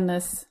med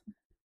hennes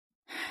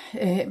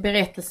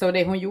berättelse och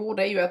det hon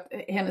gjorde är ju att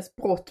hennes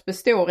brott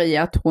består i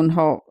att hon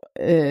har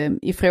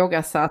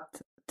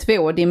ifrågasatt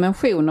 2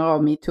 dimensioner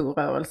av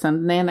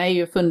MeToo-rörelsen. Den ena är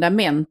ju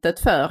fundamentet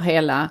för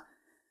hela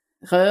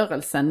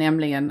rörelsen,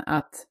 nämligen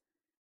att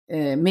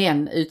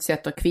män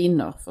utsätter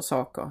kvinnor för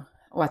saker.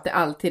 Och att det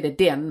alltid är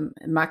den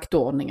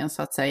maktordningen,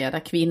 så att säga, där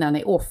kvinnan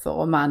är offer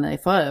och mannen är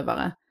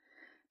förövare.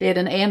 Det är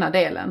den ena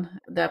delen,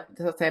 där,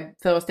 så att säga,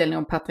 föreställningen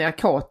om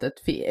patriarkatet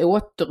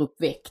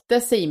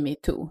återuppväcktes i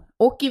MeToo.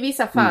 Och i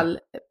vissa fall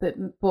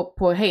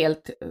på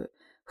helt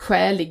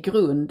skälig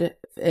grund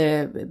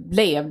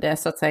blev det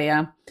så att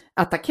säga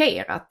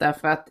attackerat,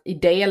 därför att i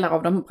delar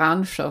av de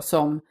branscher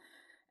som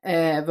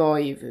var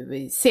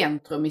i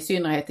centrum, i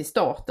synnerhet i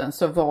starten,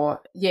 så var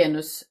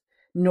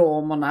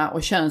genusnormerna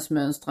och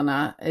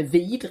könsmönstren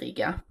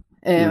vidriga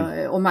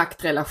och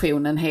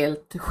maktrelationen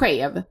helt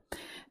skev.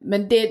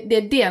 Men det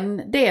är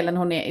den delen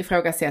hon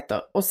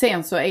ifrågasätter. Och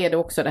sen så är det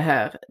också det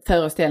här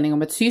föreställningen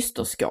om ett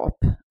systerskap.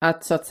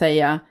 Att så att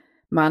säga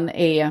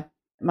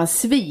man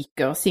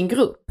sviker sin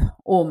grupp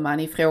om man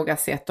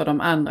ifrågasätter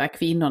de andra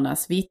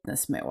kvinnornas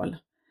vittnesmål.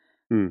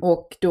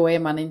 Och då är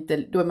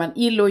man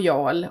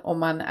illojal om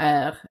man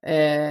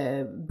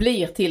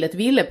blir till ett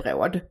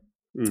villebråd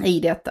i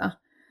detta.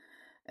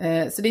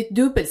 Så det är ett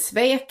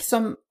dubbelsvek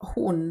som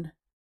hon,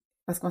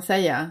 vad ska man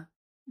säga,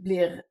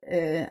 blir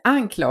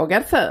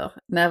anklagad för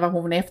när vad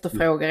hon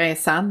efterfrågar är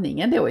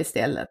sanningen då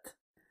istället.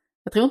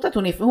 Jag tror inte att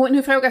hon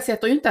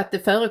ifrågasätter ju inte att det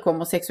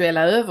förekommer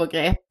sexuella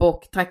övergrepp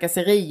och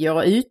trakasserier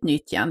och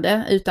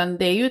utnyttjande, utan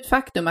det är ju ett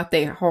faktum att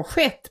det har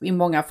skett i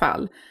många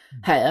fall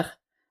här,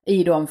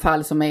 i de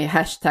fall som är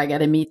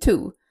hashtaggade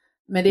MeToo.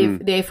 Men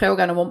det är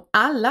frågan om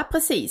alla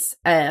precis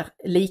är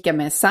lika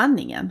med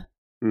sanningen.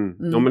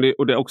 Ja, men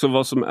det är också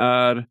vad som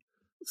är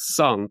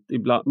sant.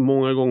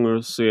 Många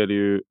gånger så är det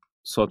ju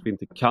så att vi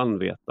inte kan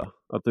veta.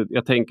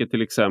 Jag tänker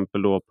till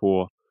exempel då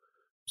på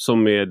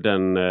som är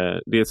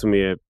det som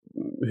är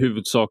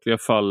huvudsakliga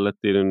fallet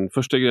i den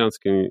första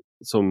granskningen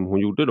som hon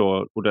gjorde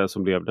då, och det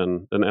som blev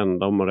den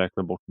enda om man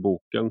räknar bort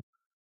boken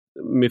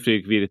med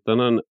Fredrik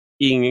Virtanen.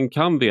 Ingen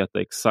kan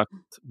veta exakt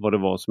vad det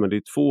var som är. Det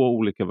är 2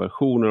 olika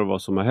versioner av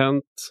vad som har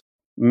hänt.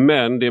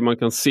 Men det man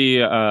kan se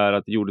är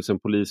att det gjordes en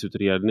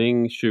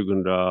polisutredning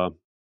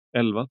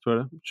 2011 tror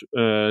jag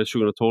det.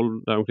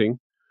 2012 däromkring.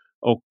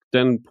 Och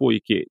den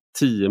pågick i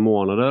 10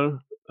 månader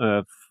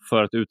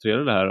för att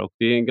utreda det här. Och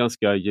det är en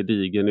ganska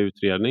gedigen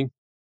utredning.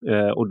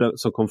 Och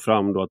som kom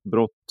fram då att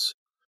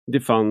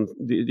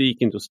det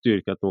gick inte att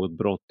styrka att något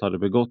brott hade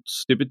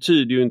begåtts. Det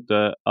betyder ju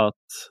inte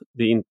att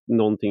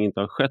någonting inte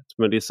har skett,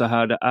 men det är så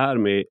här det är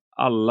med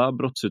alla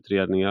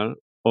brottsutredningar.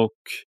 Och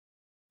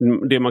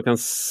det man kan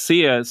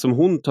se som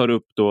hon tar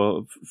upp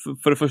då,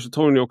 för det första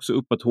tar hon ju också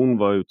upp att hon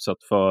var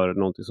utsatt för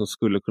någonting som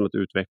skulle kunnat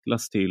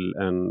utvecklas till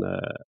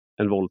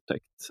en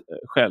våldtäkt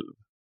själv.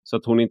 Så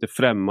att hon är inte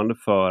främmande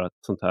för att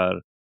sånt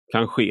här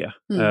kan ske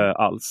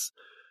alls.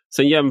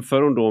 Sen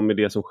jämför hon då med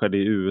det som skedde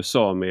i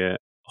USA med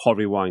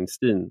Harvey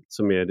Weinstein,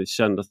 som är det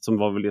kändaste, som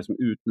var väl det som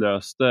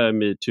utlöste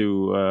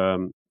MeToo.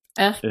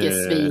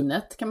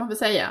 Ärkesvinet kan man väl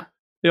säga.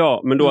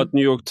 Ja, men då att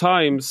New York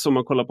Times, om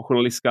man kollar på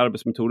journalistiska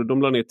arbetsmetoder,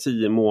 de la ner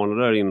 10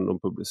 månader innan de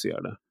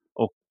publicerade.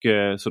 Och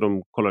så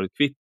de kollar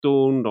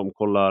kvitton, de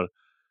kollar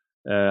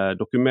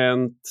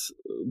dokument,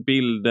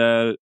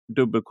 bilder,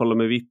 dubbelkollar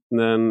med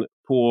vittnen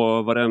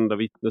på varenda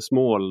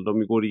vittnesmål.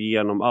 De går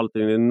igenom allt,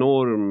 en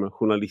enorm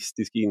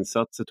journalistisk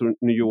insats. Jag tror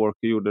New York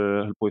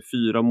höll på i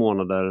 4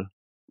 månader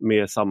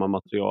med samma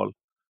material.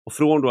 Och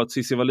från då att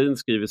Cissi Wallin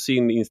skriver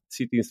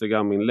sitt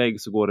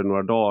Instagram-inlägg så går det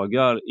några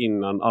dagar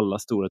innan alla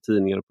stora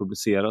tidningar har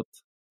publicerat.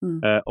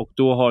 Och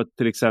då har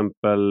till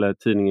exempel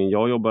tidningen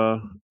jag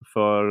jobbar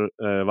för,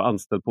 var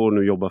anställd på och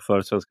nu jobbar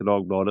för, Svenska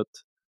Dagbladet,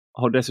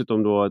 har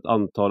dessutom då ett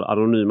antal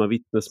anonyma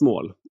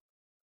vittnesmål.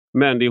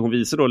 Men det hon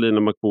visar då, Lina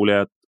McBool, är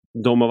att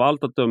de av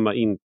allt att döma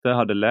inte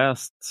hade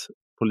läst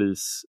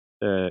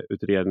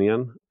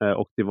polisutredningen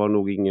och det var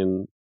nog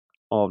ingen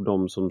av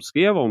dem som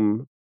skrev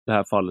om det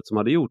här fallet som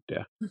hade gjort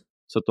det.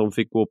 Så att de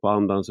fick gå på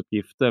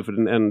andrahandsuppgifter, för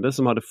den enda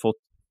som hade fått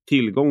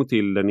tillgång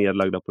till den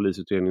nedlagda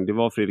polisutredningen, det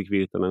var Fredrik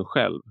Virtanen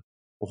själv.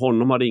 Och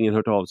honom hade ingen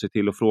hört av sig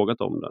till och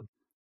frågat om den.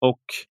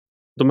 Och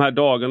de här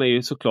dagarna är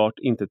ju såklart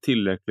inte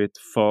tillräckligt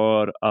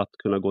för att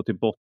kunna gå till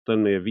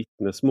botten med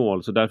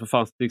vittnesmål. Så därför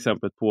fanns till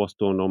exempel ett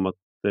påstående om att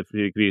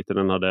Fredrik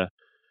Virtanen hade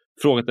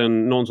frågat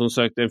en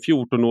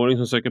 14-åring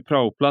som söker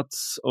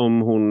praoplats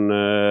om hon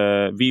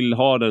vill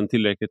ha den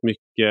tillräckligt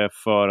mycket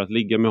för att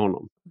ligga med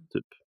honom.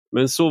 Typ.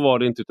 Men så var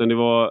det inte, utan det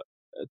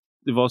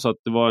var så att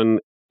det var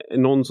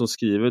någon som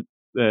skrivit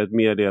ett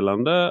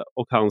meddelande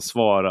och han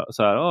svarar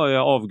så här: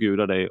 jag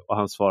avgudar dig, och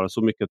han svarar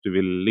så mycket att du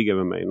vill ligga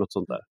med mig, något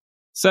sånt där.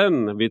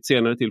 Sen vid ett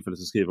senare tillfälle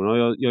så skriver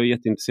hon: jag är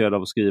jätteintresserad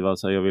av att skriva,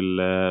 så här, jag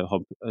vill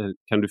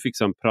kan du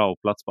fixa en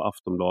praoplats på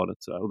Aftonbladet,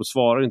 så där. Och då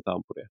svarar inte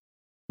han på det.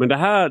 Men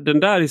den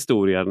där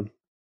historien,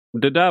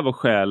 det där var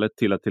skälet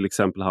till att till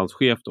exempel hans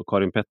chef då,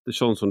 Karin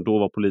Pettersson, som då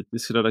var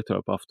politisk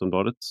redaktör på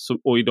Aftonbladet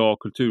och idag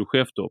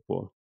kulturchef då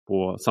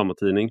på samma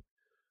tidning,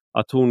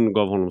 att hon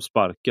gav honom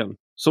sparken.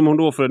 Som hon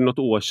då för något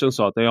år sedan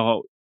sa att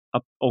jag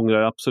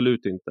ångrar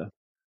absolut inte.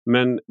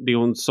 Men det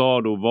hon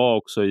sa då var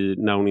också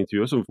när hon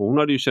intervjuade, för hon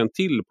hade ju känt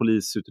till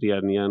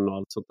polisutredningen och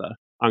allt sånt där,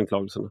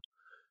 anklagelserna.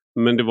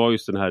 Men det var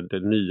just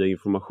den nya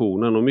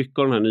informationen, och mycket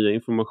av den här nya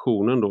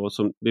informationen då,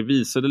 som det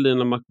visade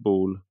Lina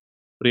McBool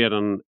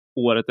redan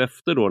året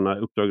efter då när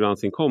Uppdrag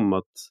granskning kom,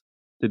 att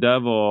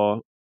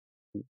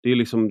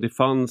det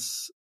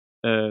fanns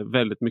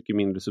väldigt mycket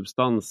mindre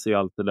substans i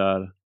allt det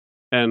där.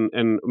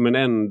 Men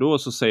ändå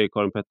så säger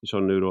Karin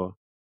Pettersson nu då,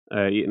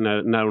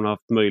 när hon har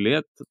haft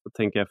möjlighet att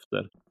tänka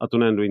efter, att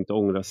hon ändå inte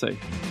ångrar sig.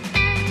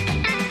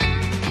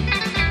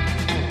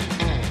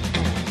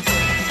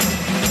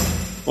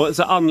 Och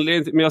så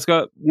anledning, men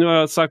nu har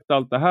jag sagt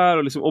allt det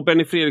här och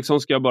Benny Fredriksson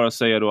ska jag bara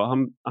säga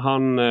då,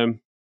 han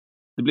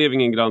det blev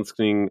ingen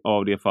granskning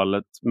av det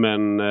fallet,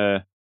 men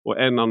och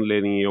en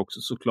anledning är också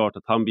såklart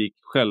att han begick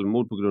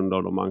självmord på grund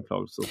av de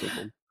anklagelser som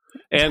kom.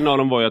 En av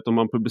dem var ju att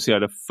man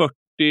publicerade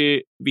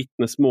 40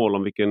 vittnesmål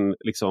om vilken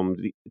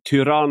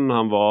tyrann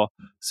han var,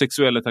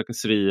 sexuella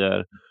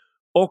trakasserier,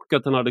 och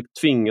att han hade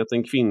tvingat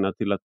en kvinna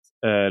till att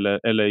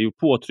eller gjort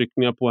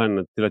påtryckningar på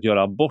henne till att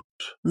göra abort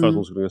för att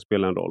hon skulle kunna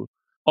spela en roll.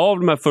 Av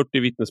de här 40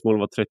 vittnesmålen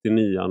var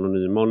 39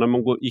 anonyma, och när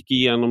man gick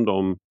igenom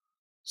dem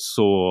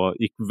så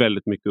gick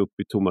väldigt mycket upp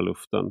i tomma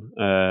luften.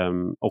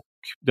 Och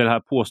det här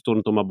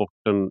påståendet om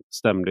aborten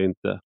stämde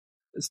inte.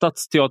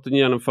 Stadsteatern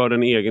genomförde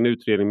en egen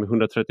utredning med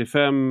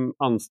 135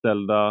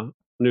 anställda,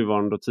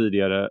 nuvarande och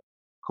tidigare,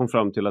 kom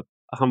fram till att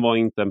han var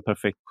inte en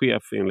perfekt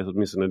chef enligt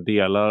åtminstone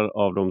delar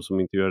av de som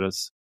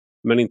intervjuades.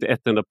 Men inte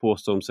ett enda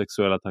påstående om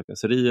sexuella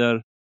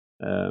trakasserier.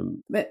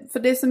 För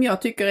det som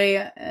jag tycker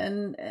är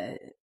en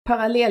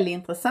parallell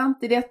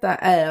intressant i detta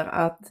är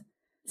att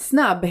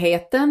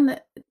snabbheten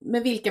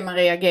med vilken man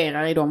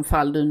reagerar i de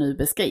fall du nu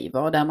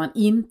beskriver, där man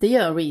inte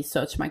gör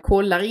research, man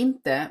kollar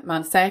inte,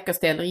 man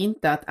säkerställer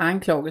inte att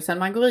anklagelsen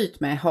man går ut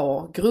med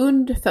har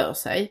grund för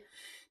sig.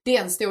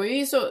 Den står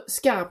ju i så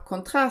skarp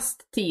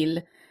kontrast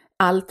till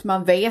allt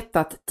man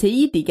vetat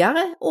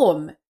tidigare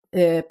om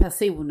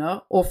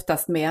personer,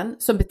 oftast män,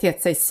 som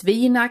betett sig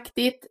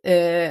svinaktigt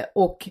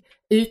och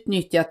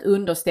utnyttjat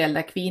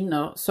underställda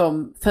kvinnor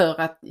som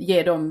för att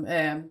ge dem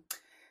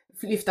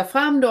lyfta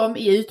fram dem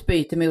i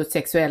utbyte mot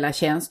sexuella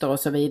tjänster och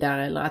så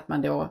vidare, eller att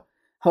man då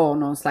har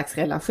någon slags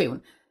relation.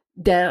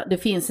 Där det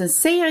finns en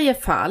serie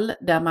fall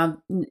där man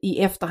i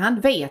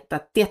efterhand vet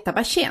att detta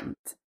var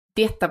känt.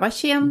 Detta var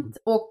känt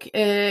och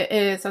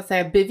så att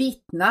säga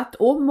bevittnat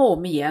om och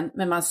om igen,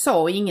 men man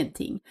sa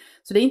ingenting.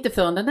 Så det är inte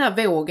förrän den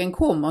där vågen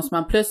kommer som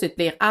man plötsligt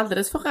blir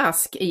alldeles för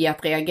rask i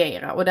att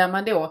reagera, och där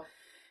man då,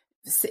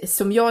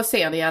 som jag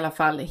ser det i alla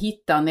fall,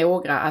 hittar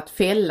några att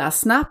fälla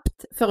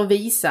snabbt för att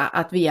visa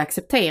att vi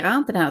accepterar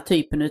inte den här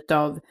typen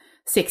av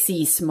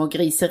sexism och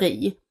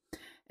griseri.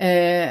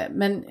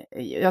 Men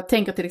jag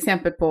tänker till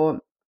exempel på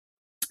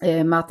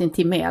Martin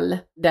Timell,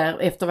 där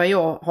efter vad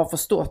jag har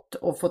förstått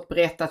och fått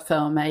berättat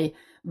för mig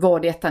var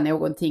detta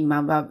någonting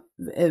man var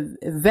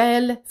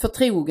väl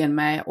förtrogen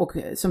med och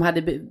som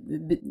hade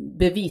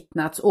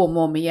bevittnats om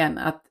och om igen,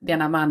 att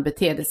denna man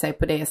betedde sig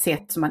på det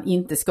sätt som man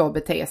inte ska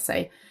bete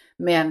sig.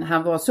 Men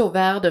han var så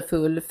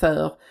värdefull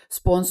för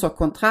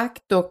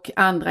sponsorkontrakt och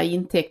andra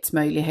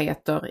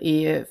intäktsmöjligheter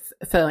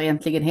för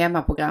Äntligen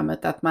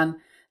hemma-programmet att man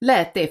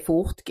lät det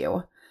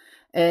fortgå.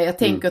 Jag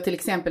tänker till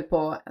exempel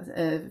på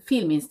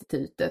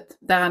Filminstitutet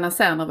där Anna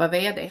Serner var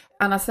vd.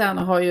 Anna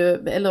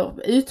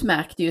Serner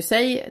utmärkte ju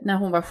sig när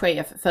hon var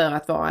chef för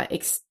att vara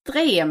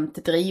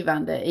extremt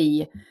drivande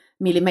i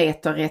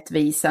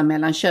millimeterrättvisa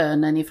mellan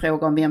könen i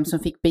fråga om vem som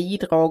fick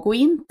bidrag och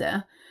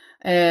inte.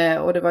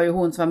 Och det var ju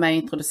hon som var med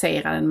och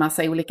introducerade en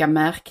massa olika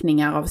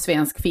märkningar av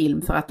svensk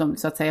film för att de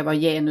så att säga var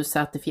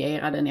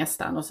genuscertifierade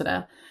nästan och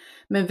sådär.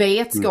 Men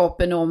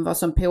vetskapen om vad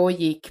som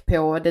pågick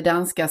på det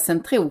danska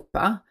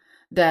Centropa,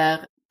 där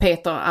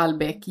Peter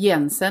Albeck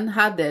Jensen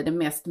hade det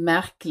mest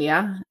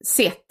märkliga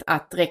sätt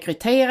att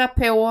rekrytera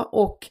på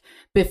och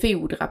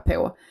befordra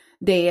på,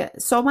 det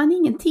sa man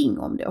ingenting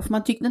om då. För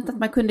man tyckte inte att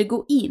man kunde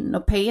gå in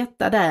och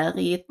peta där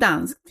i ett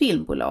danskt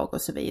filmbolag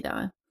och så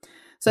vidare.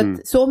 Så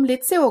att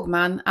somligt såg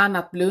man,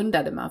 annat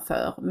blundade man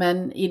för.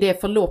 Men i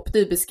det förlopp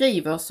du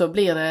beskriver så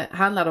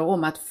handlar det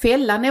om att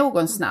fälla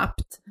någon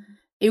snabbt,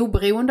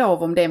 oberoende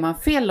av om det man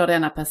fäller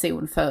denna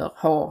person för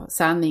har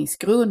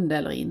sanningsgrund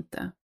eller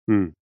inte.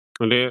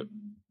 Och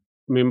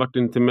med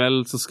Martin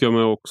Timell så ska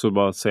man också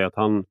bara säga att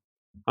han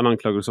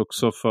anklagades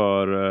också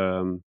för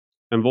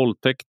en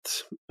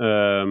våldtäkt.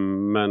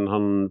 Men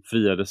han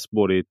friades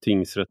både i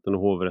tingsrätten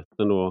och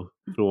hovrätten då,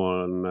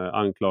 från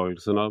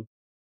anklagelserna.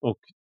 Och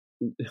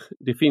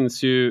det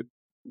finns ju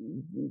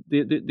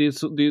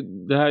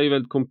det här är ju ett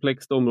väldigt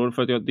komplext område,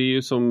 för att det är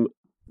ju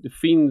det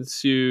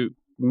finns ju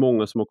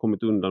många som har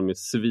kommit undan med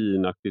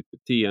svinaktigt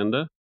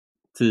beteende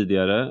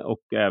tidigare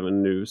och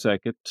även nu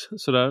säkert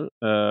sådär,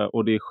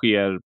 och det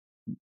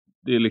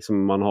är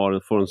liksom man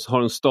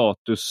har en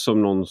status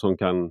som någon som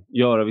kan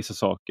göra vissa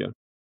saker,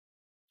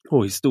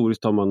 och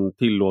historiskt har man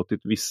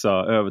tillåtit vissa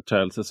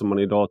överträdelser som man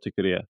idag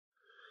tycker är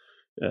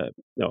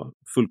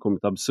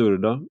fullkomligt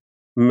absurda.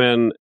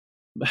 Men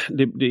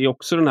det är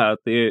också den här att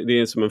det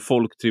är som en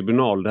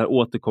folktribunal. Det här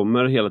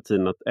återkommer hela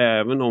tiden, att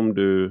även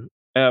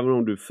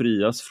om du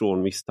frias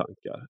från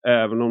misstankar,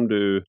 även om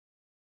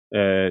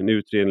en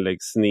utredning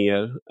läggs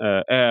ner,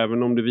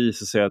 även om det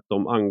visar sig att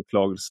de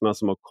anklagelserna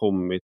som har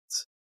kommit,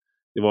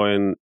 det var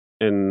en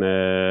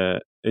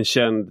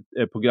känd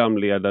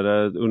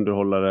programledare,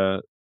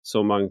 underhållare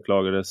som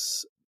anklagades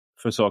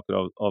för saker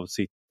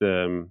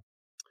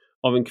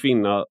av en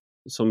kvinna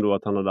som då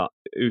att han hade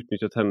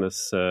utnyttjat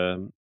hennes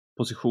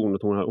position,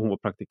 att hon var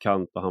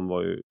praktikant och han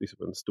var ju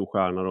liksom en stor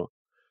stjärna då.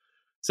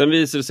 Sen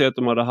visade det sig att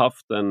de hade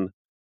haft en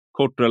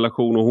kort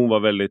relation och hon var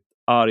väldigt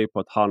arg på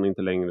att han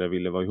inte längre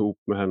ville vara ihop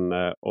med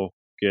henne, och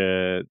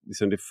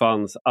liksom det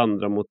fanns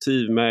andra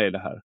motiv med i det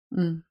här.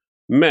 Mm.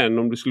 Men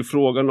om du skulle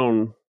fråga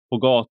någon på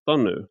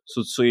gatan nu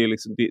så är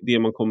liksom det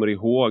man kommer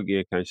ihåg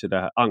är kanske det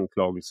här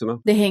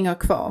anklagelserna. Det hänger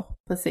kvar,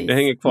 precis. Det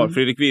hänger kvar.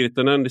 Fredrik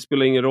Virtanen, det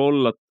spelar ingen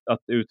roll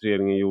att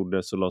utredningen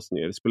gjordes och lades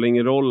ner. Det spelar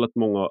ingen roll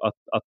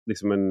att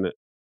liksom en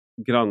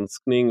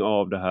granskning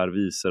av det här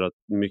visar att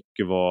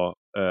mycket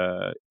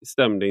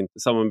stämde inte.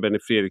 Samma med Benny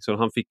Fredriksson,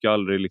 han fick ju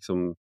aldrig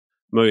liksom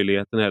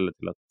möjligheten heller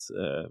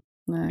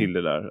till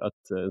det där,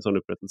 en sån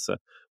upprättelse.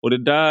 Och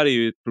det där är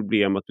ju ett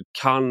problem, att du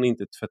kan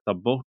inte tvätta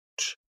bort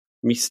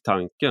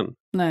misstanken.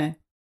 Nej.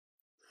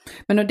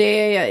 Men och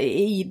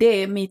i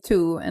det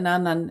MeToo, en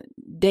annan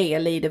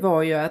del i det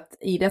var ju att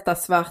i detta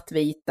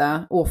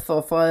svartvita offer-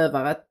 och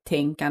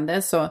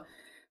förövare-tänkande så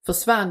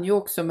försvann ju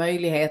också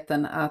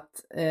möjligheten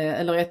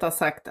eller rättare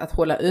sagt att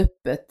hålla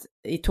öppet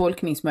i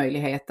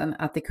tolkningsmöjligheten,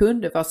 att det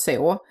kunde vara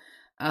så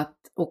att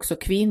också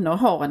kvinnor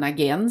har en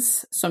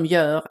agens som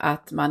gör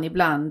att man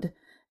ibland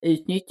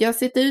utnyttjar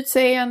sitt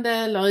utseende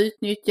eller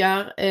utnyttjar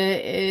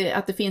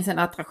att det finns en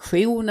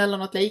attraktion eller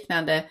något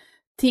liknande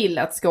till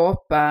att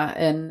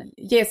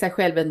ge sig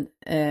själv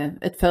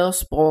ett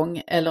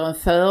försprång eller en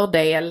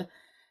fördel,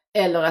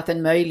 eller att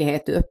en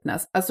möjlighet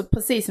öppnas. Alltså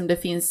precis som det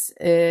finns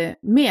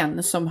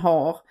män som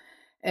har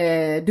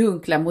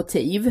dunkla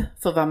motiv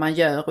för vad man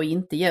gör och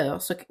inte gör,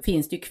 så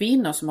finns det ju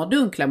kvinnor som har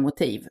dunkla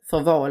motiv för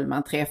val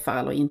man träffar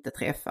eller inte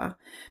träffar.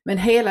 Men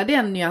hela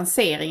den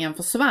nyanseringen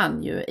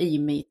försvann ju i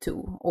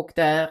MeToo, och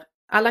där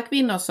alla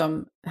kvinnor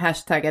som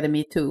hashtagade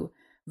MeToo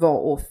var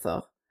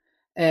offer.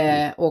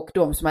 Och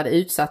de som hade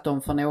utsatt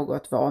dem för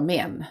något var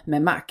män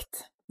med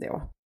makt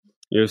då.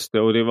 Just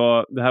det, och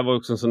det här var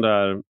också en sån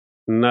där,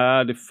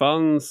 när det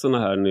fanns såna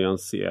här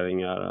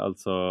nyanseringar,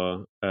 alltså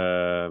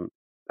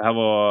det här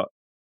var,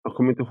 jag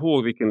kommer inte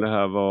ihåg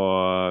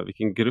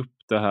vilken grupp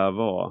det här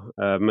var,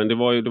 men det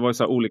var ju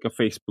så här olika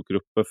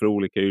Facebookgrupper för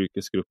olika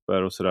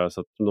yrkesgrupper och sådär,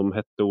 så att de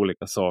hette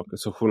olika saker.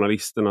 Så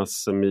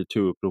journalisternas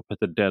MeToo-upprop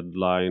hette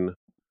Deadline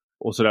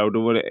och sådär, och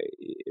då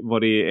var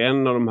det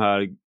en av de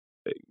här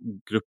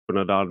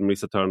grupperna där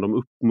administratören, de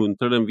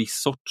uppmuntrade en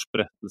viss sorts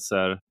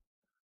berättelser.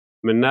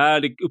 Men när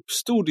det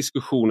uppstod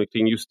diskussioner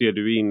kring just det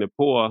du är inne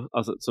på,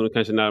 alltså, som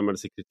kanske närmade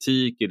sig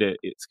kritik,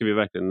 ska vi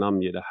verkligen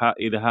namnge det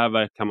här? I det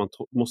här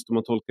måste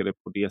man tolka det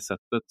på det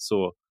sättet,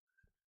 så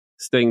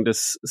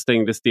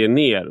stängdes det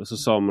ner, och så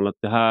sa man att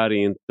det här är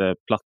inte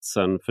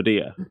platsen för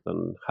det.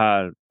 Utan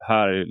här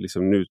är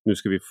liksom, nu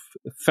ska vi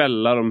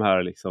fälla de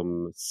här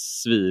liksom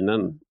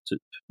svinen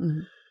typ.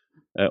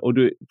 Och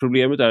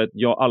problemet är att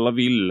alla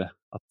vill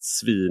att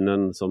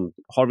svinen som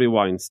Harvey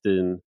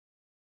Weinstein,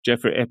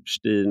 Jeffrey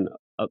Epstein,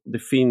 att det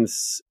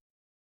finns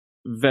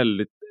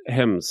väldigt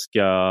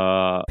hemska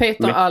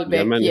Peter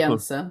Albeck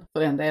Jensen för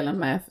den delen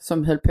med,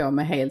 som höll på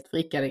med helt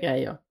vrickade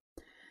grejer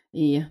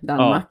i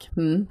Danmark.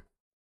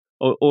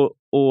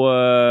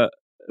 Ja.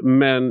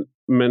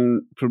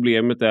 Men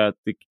problemet är att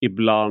det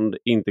ibland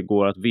inte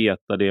går att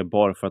veta det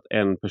bara för att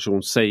en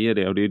person säger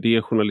det, och det är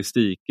det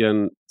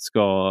journalistiken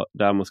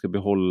där man ska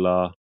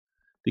behålla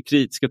det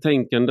kritiska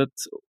tänkandet,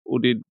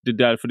 och det är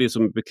därför det är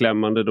så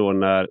beklämmande då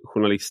när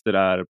journalister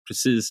är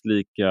precis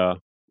lika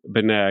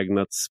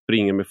benägna att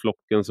springa med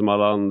flocken som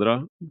alla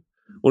andra.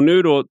 Och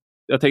nu då,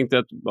 jag tänkte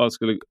att jag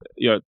skulle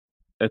göra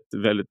ett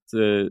väldigt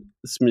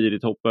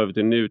smidigt hopp över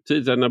till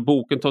nutid. Så när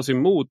boken tas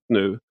emot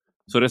nu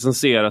så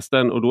recenseras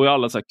den, och då är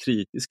alla så här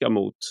kritiska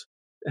mot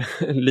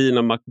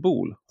Lina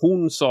Makboul.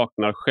 Hon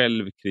saknar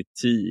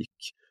självkritik.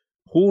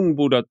 Hon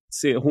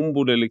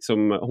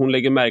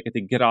lägger märke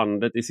till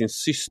grandet i sin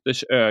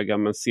systers öga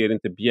men ser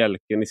inte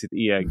bjälken i sitt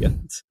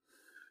eget.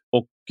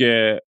 Och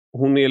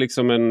hon är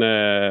liksom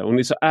hon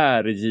är så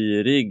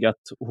ärgirig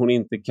att hon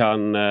inte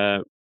kan,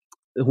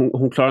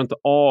 hon klarar inte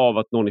av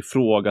att någon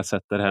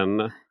ifrågasätter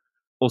henne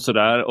och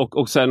sådär.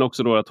 Och sen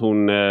också då att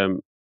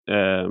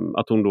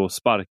hon då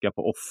sparkar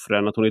på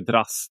offren, att hon är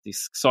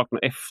drastisk,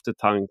 saknar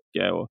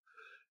eftertanke, och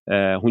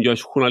hon gör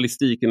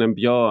journalistiken en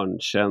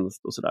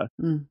björntjänst och sådär.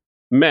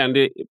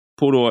 Men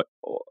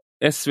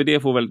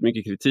SvD får väldigt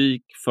mycket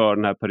kritik för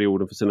den här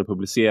perioden för sina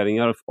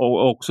publiceringar,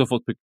 och också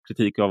fått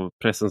kritik av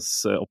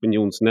Pressens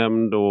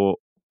opinionsnämnd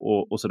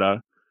och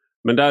sådär.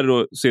 Men där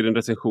då ser det en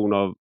recension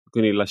av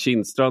Gunilla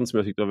Kindstrand som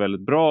jag tyckte var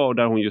väldigt bra, och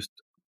där hon just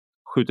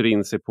skjuter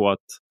in sig på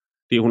att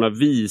det hon har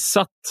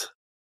visat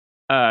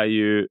är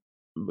ju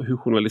hur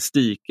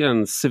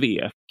journalistiken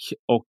svek,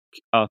 och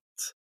att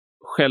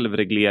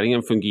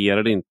självregleringen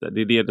fungerade inte.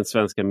 Det är det den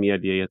svenska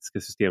medieetiska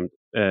systemet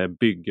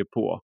bygger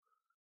på.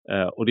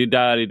 Och det är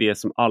där i det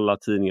som alla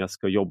tidningar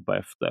ska jobba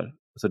efter.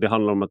 Så det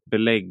handlar om att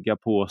belägga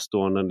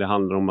påståenden, det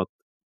handlar om att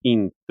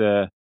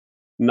inte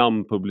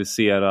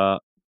namnpublicera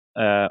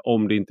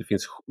om det inte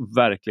finns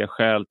verkliga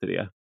skäl till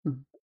det.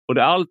 Och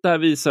allt det här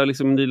visar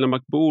liksom Lina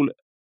Makboul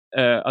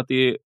att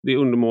det är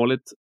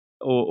undermåligt,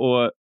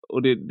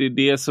 och det är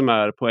det som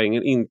är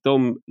poängen. Inte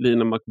om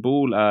Lina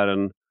Makboul är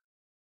en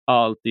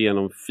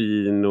alltigenom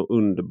fin och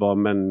underbar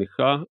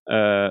människa.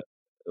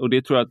 Och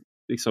det tror jag att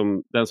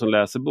liksom, den som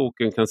läser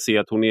boken kan se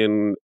att hon är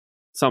en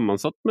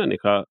sammansatt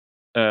människa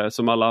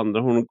som alla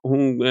andra.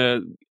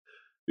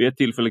 Vid ett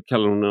tillfälle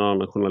kallar hon en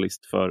annan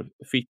journalist för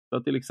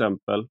fitta till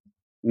exempel.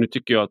 Nu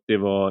tycker jag att det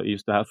var i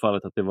just det här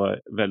fallet att det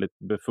var väldigt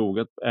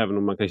befogat, även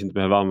om man kanske inte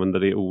behöver använda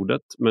det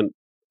ordet. Men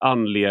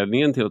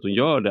anledningen till att hon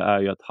gör det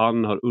är ju att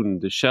han har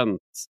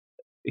underkänt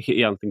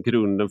egentligen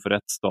grunden för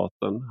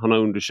rättsstaten. Han har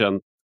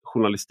underkänt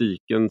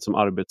journalistiken som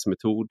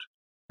arbetsmetod,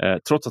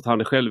 trots att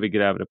han är själv är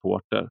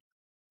grävreporter.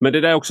 Men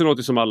det där är också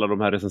något som alla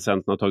de här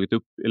recensenterna har tagit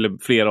upp, eller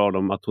flera av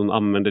dem, att hon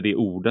använder det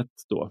ordet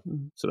då.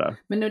 Sådär.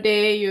 Men nu det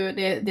är ju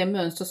det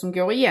mönster som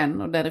går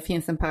igen, och där det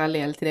finns en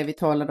parallell till det vi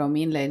talade om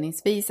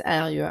inledningsvis,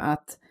 är ju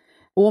att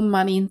om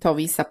man intar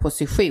vissa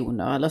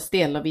positioner eller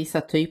ställer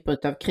vissa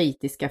typer av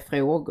kritiska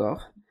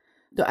frågor,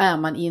 då är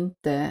man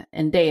inte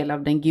en del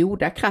av den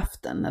goda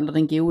kraften eller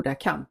den goda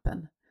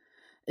kampen,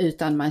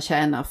 utan man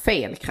tjänar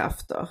fel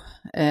krafter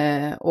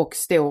och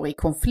står i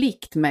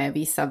konflikt med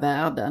vissa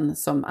värden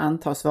som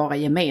antas vara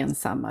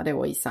gemensamma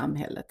då i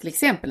samhället. Till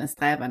exempel en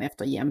strävan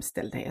efter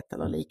jämställdhet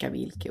eller lika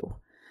villkor.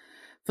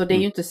 För det är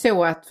ju inte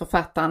så att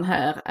författaren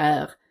här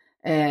är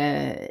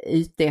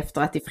ute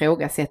efter att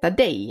ifrågasätta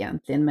det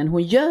egentligen, men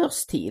hon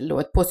görs till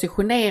och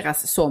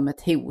positioneras som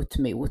ett hot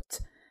mot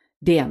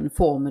den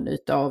formen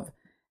utav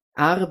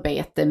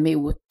arbete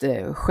mot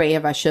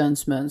skeva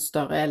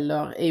könsmönster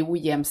eller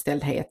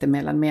ojämställdhet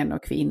mellan män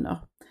och kvinnor.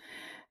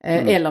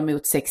 Eller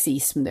mot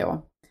sexism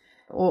då.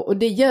 Och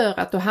det gör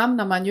att då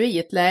hamnar man ju i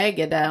ett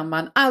läge där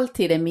man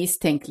alltid är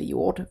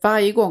misstänkliggjord.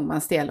 Varje gång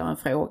man ställer en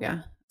fråga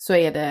så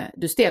är det,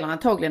 du ställer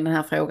antagligen den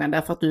här frågan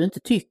därför att du inte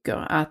tycker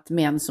att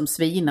män som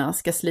svinar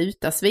ska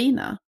sluta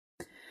svina.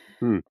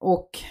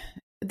 Och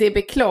det är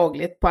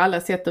beklagligt på alla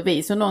sätt och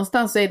vis. Och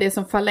någonstans så är det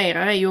som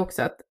fallerar är ju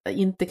också att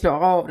inte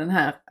klara av den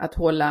här att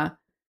hålla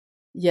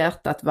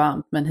hjärtat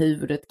varmt men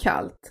huvudet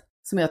kallt.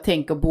 Som jag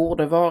tänker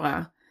borde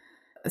vara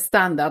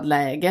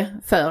standardläge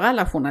för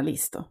alla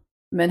journalister.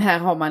 Men här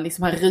har man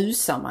liksom, här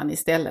rusar man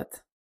istället.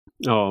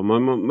 Ja,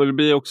 det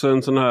blir också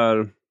en sån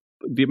här,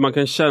 man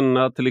kan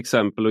känna till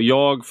exempel, och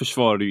jag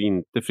försvarade ju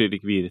inte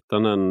Fredrik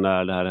Virtanen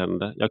när det här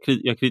hände.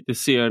 Jag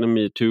kritiserade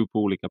MeToo på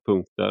olika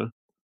punkter.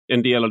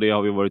 En del av det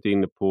har vi varit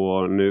inne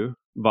på nu.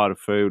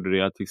 Varför jag gjorde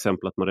det? Till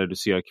exempel att man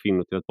reducerar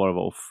kvinnor till att bara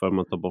vara offer.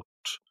 Man tar bort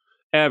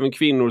även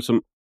kvinnor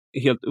som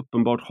helt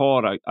uppenbart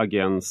har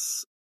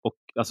agens och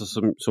alltså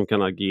som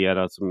kan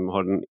agera, som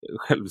har en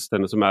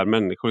självständig, som är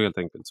människor helt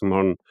enkelt, som har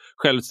en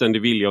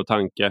självständig vilja och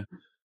tanke.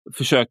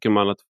 Försöker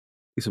man att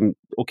liksom,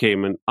 okej,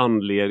 men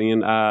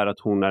anledningen är att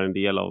hon är en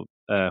del av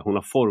hon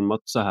har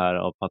format så här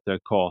av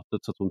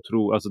patriarkatet så att hon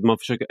tror, alltså man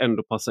försöker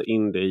ändå passa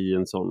in det i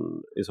en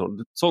sån.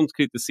 Sånt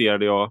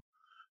kritiserade jag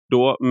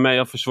då, men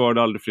jag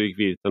försvarade aldrig Fredrik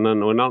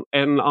Virtanen, och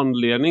en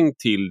anledning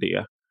till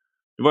det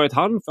var att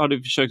han hade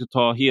försökt att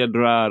ta heder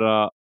och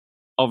ära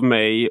av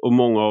mig och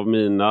många av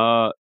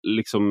mina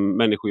liksom,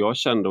 människor jag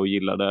kände och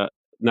gillade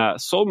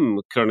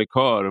som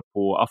krönikör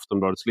på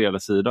Aftonbladets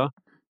ledarsida.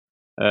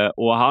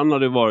 Och han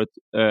hade varit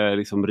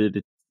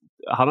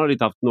han hade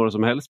inte haft några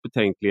som helst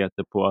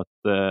betänkligheter på att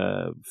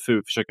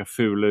försöka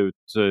fula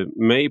ut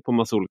mig på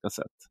massa olika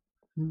sätt.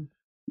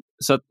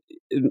 Så att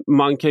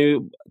man kan ju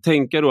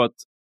tänka då att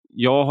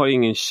jag har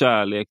ingen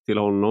kärlek till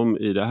honom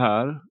i det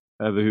här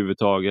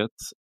överhuvudtaget,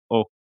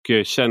 och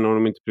känner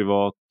honom inte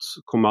privat,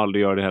 kommer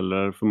aldrig göra det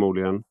heller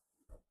förmodligen.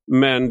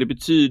 Men det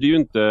betyder ju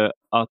inte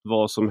att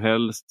vad som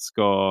helst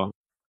ska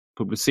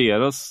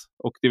publiceras,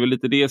 och det är väl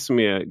lite det som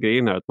är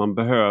grejen här, att man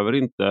behöver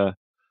inte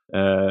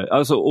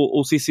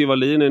och Cissi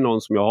Wallin är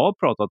någon som jag har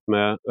pratat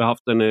med. Jag har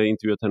haft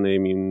intervjuat henne i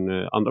min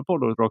andra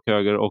podd, Rak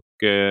Höger, och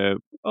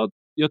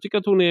jag tycker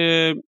att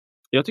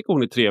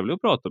hon är trevlig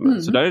att prata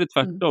med. Så där är det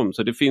tvärtom.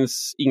 Så det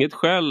finns inget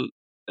skäl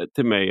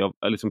till mig av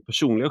liksom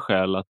personliga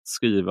skäl att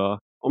skriva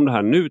om det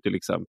här nu till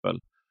exempel.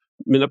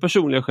 Mina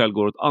personliga skäl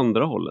går åt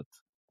andra hållet.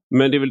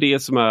 Men det är väl det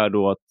som är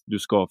då att du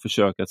ska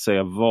försöka att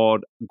säga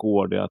vad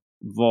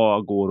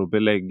går att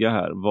belägga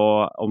här?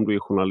 Om du är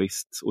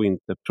journalist och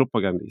inte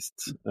propagandist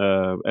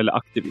eller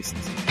aktivist.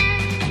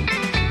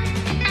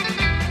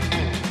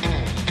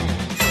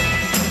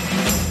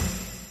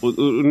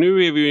 Och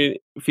nu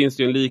finns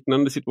det en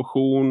liknande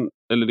situation,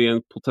 eller det är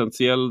en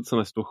potentiell sån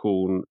här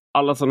situation.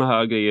 Alla såna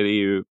här grejer är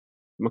ju,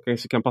 man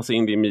kanske kan passa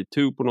in det i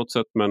MeToo på något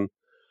sätt, men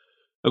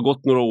det har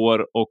gått några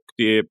år och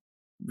det är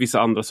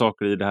vissa andra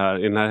saker i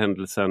den här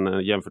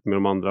händelsen jämfört med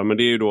de andra. Men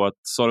det är ju då att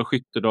Sara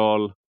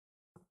Skyttedal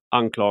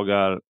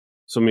anklagar,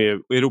 som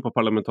är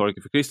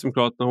Europaparlamentariker för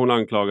Kristdemokraterna, hon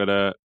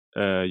anklagade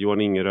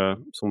Johan Ingerö,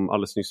 som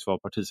alldeles nyss var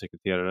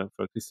partisekreterare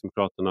för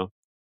Kristdemokraterna,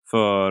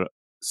 för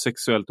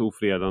sexuellt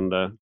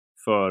ofredande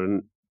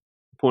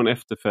på en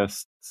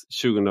efterfest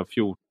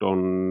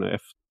 2014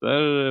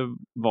 efter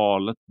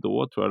valet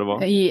då, tror jag det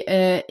var.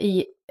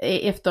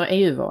 Efter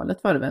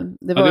EU-valet var det väl?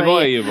 Det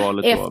var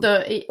EU-valet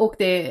och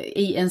det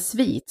i en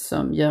svit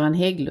som Göran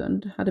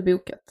Hägglund hade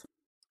bokat.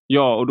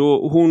 Ja, och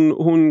då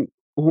hon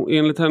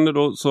enligt henne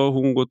då så har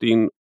hon gått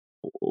in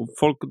och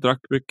folk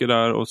drack mycket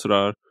där och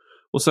sådär.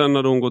 Och sen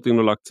hade hon gått in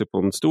och lagt sig på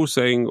en stor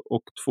säng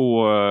och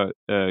 2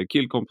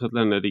 killkompisar till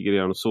henne ligger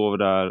redan och sover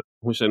där.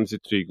 Hon känner sig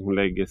trygg, hon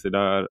lägger sig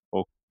där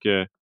och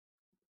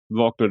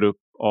vaknade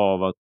upp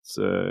av att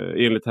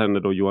enligt henne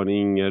då Johan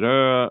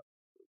Ingerö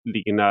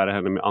ligger nära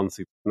henne med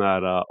ansiktet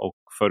nära och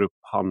för upp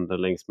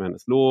handen längs med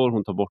hennes lår.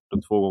 Hon tar bort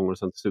den 2 gånger och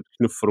sen till slut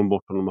knuffar hon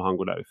bort honom och han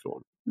går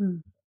därifrån.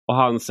 Och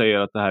han säger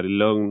att det här är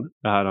lögn,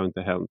 det här har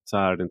inte hänt, så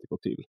här har det inte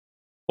gått till.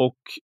 Och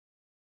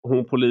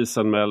hon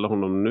polisanmäler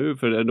honom nu,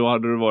 för då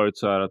hade det varit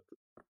så här att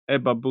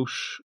Ebba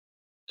Busch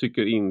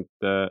tycker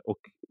inte, och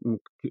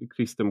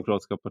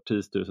kristdemokratiska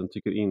partistyrelsen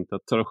tycker inte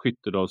att Sara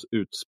Skyttedals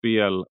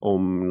utspel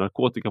om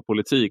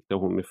narkotikapolitik, där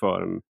hon är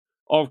för en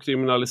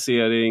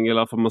avkriminalisering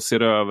eller att man ser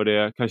över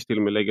det, kanske till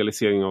och med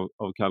legalisering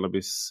av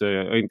cannabis. Jag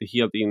är inte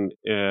helt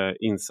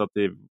insatt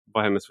i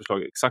vad hennes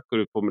förslag exakt går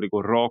ut på, men det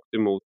går rakt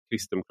emot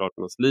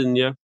kristdemokraternas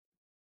linje.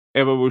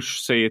 Ebba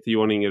Busch säger till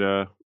Johan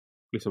Ingerö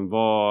liksom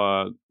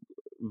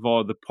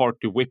var the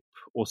party whip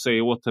och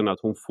säger åt henne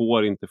att hon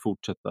får inte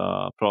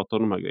fortsätta prata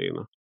om de här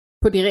grejerna.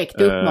 På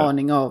direkt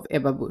uppmaning av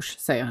Ebba Busch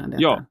säger han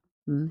detta. Ja,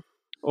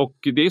 och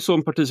det är så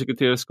en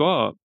partisekreterare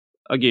ska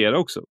agera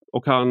också.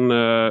 Och han,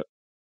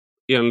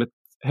 enligt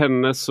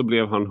henne så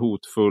blev han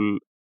hotfull.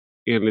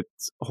 Enligt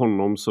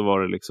honom så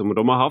var det liksom, och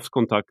de har haft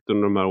kontakt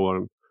under de här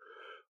åren.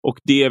 Och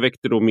det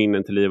väckte då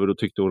minnen till liv och då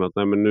tyckte hon att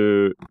nej, men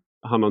nu,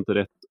 han har inte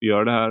rätt att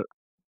göra det här.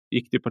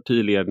 Gick till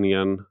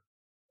partiledningen.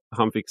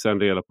 Han fick sen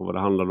reda på vad det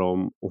handlade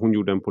om och hon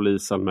gjorde en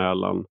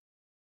polisanmälan.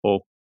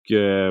 Och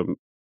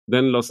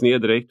den lades ner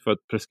direkt för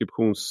att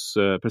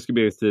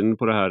preskriberingstiden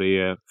på det här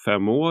är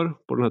 5 år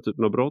på den här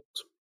typen av brott.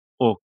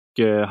 Och,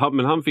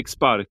 men han fick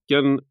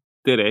sparken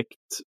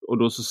direkt och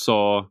då så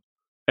sa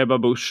Ebba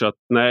Busch att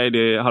nej,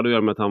 det hade att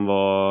göra med att han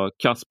var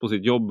kass på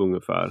sitt jobb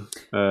ungefär.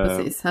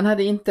 Precis,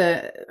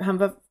 han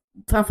var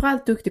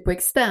framförallt duktig på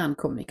extern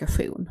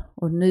kommunikation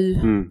och nu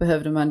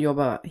behövde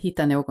man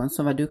hitta någon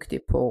som var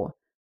duktig på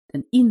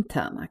den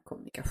interna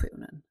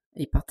kommunikationen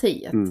i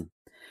partiet.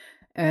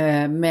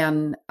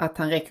 Men att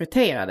han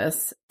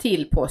rekryterades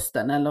till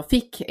posten eller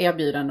fick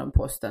erbjudande om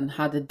posten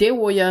hade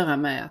då att göra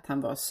med att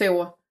han var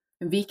så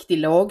en viktig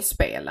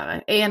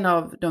lagspelare. En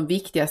av de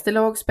viktigaste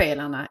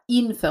lagspelarna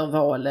inför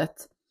valet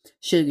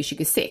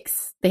 2026.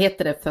 Det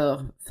hette det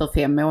för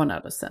 5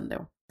 månader sedan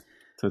då.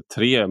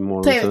 3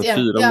 månader sedan,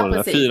 4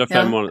 månader,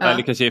 4-5 månader. Nej,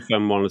 det kanske är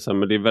 5 månader sedan,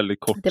 men det är väldigt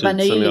kort tid sedan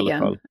i alla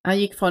fall. Han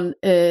gick från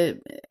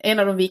en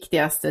av de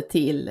viktigaste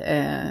till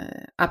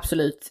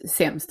absolut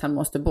sämst. Han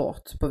måste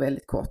bort på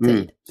väldigt kort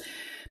tid.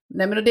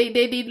 Nej, men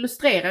det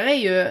illustrerar är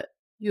ju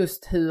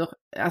just hur,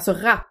 alltså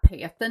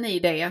rappheten i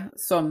det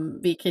som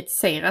vi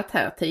kritiserat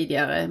här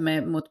tidigare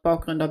mot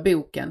bakgrund av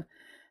boken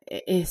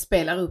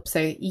spelar upp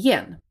sig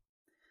igen.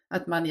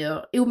 Att man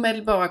gör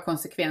omedelbara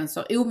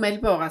konsekvenser,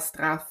 omedelbara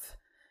straff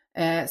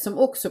som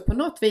också på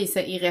något vis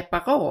är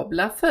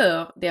irreparabla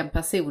för den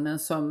personen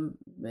som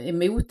är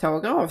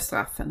mottagare av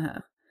straffen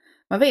här.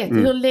 Man vet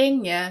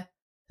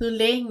hur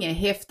länge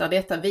häftar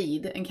detta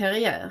vid en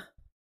karriär?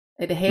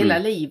 Är det hela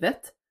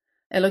livet?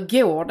 Eller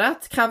går det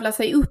att kravla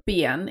sig upp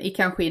igen i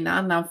kanske en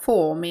annan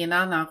form, i en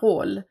annan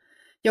roll?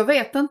 Jag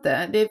vet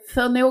inte.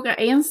 För några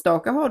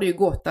enstaka har det ju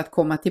gått att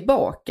komma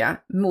tillbaka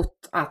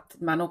mot att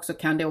man också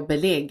kan då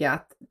belägga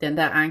att den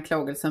där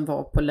anklagelsen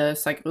var på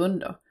lösa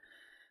grunder.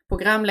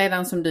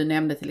 Programledaren som du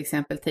nämnde till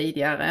exempel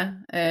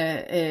tidigare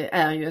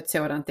är ju ett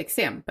sådant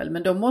exempel.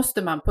 Men då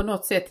måste man på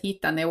något sätt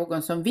hitta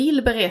någon som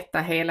vill berätta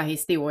hela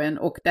historien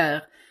och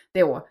där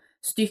då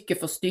stycke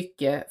för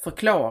stycke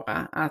förklara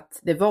att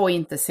det var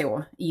inte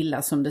så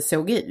illa som det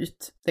såg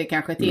ut. Det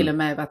kanske till och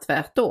med var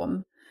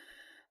tvärtom.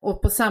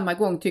 Och på samma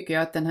gång tycker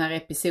jag att den här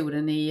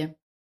episoden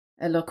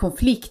eller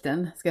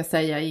konflikten ska jag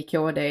säga i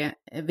KD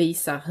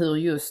visar hur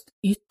just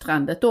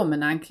yttrandet om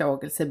en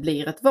anklagelse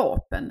blir ett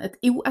vapen.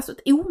 Alltså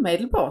ett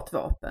omedelbart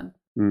vapen.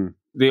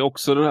 Det är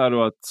också det här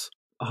då att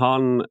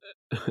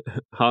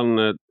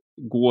han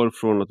går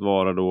från att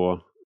vara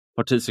då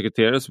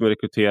partisekreterare som är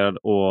rekryterad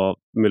och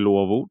med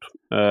lovord.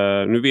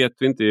 Nu vet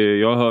vi inte,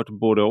 jag har hört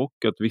både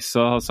och att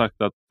vissa har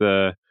sagt att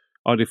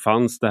det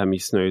fanns det här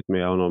missnöjet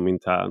med honom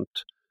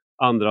internt.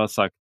 Andra har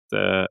sagt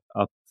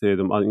att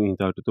de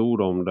inte har hört ett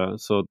ord om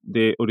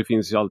det. Och det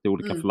finns ju alltid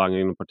olika förlanger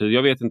inom partiet.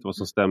 Jag vet inte vad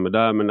som stämmer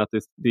där, men att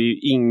det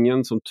är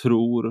ingen som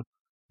tror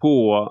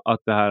på att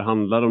det här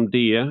handlar om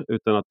det,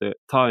 utan att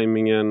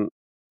tajmingen,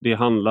 det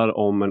handlar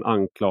om en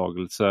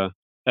anklagelse.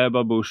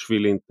 Ebba Busch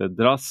vill inte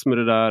dras med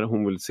det där,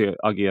 hon vill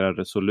agera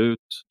resolut.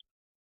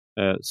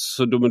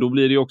 Men då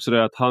blir det ju också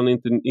det att han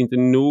inte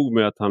nog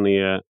med att han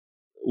är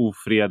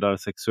ofredar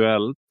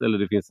sexuellt, eller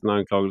det finns en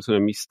anklagelse,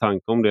 en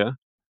misstanke om det,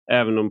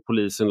 även om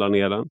polisen la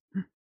ner den,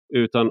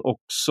 utan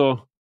också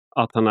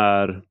att han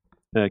är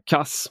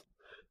kass.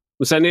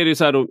 Men sen är det ju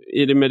så här då,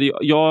 i det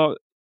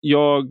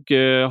jag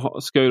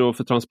ska ju då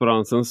för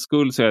transparensens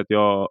skull säga att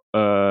jag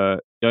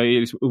är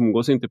liksom,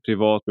 umgås inte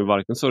privat med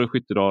varken Sara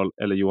Skyttedal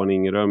eller Johan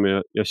Ingerö,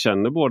 men jag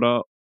känner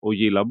båda och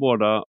gillar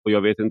båda och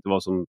jag vet inte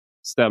vad som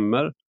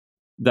stämmer.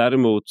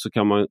 Däremot så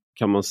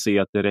kan man se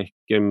att det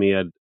räcker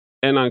med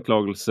en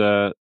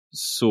anklagelse,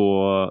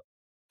 så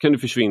kan du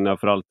försvinna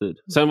för alltid.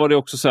 Sen var det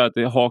också så att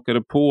det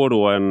hakade på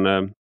då en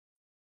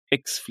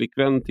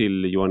ex-flickvän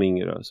till Johan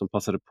Ingerö som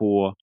passade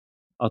på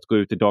att gå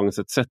ut i Dagens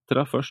ETC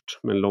först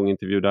med en lång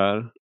intervju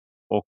där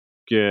och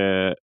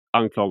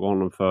anklaga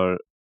honom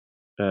för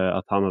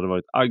att han hade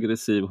varit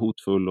aggressiv,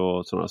 hotfull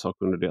och sådana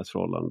saker under deras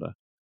förhållande.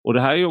 Och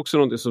det här är ju också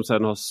något som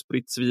sedan har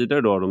spritts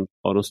vidare då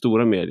av de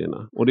stora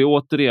medierna. Och det är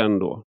återigen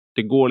då,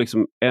 det går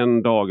liksom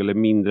en dag eller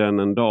mindre än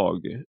en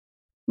dag.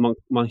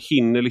 Man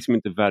hinner liksom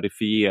inte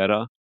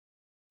verifiera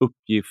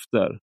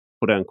uppgifter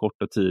på den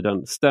korta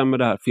tiden. Stämmer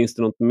det här? Finns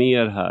det något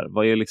mer här?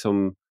 Vad är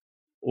liksom...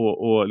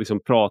 Och liksom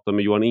prata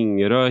med Johan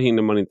Ingerö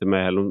hinner man inte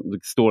med. Det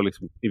står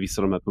liksom i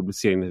vissa av de här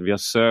publiceringarna vi har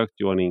sökt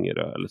Johan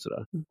Ingerö eller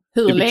sådär.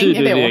 Hur det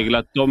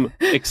länge då?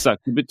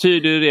 Det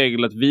betyder i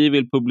regel att vi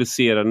vill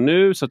publicera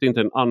nu så att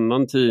inte en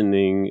annan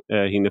tidning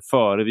hinner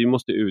före. Vi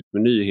måste ut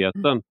med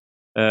nyheten.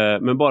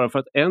 Men bara för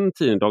att en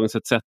tidning, Dagens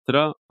ETC,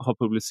 har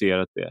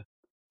publicerat det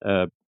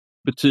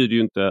betyder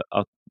ju inte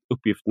att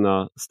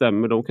uppgifterna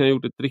stämmer. De kan ha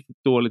gjort ett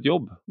riktigt dåligt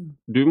jobb.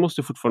 Du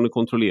måste fortfarande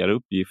kontrollera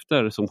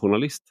uppgifter som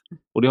journalist.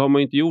 Och det har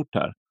man inte gjort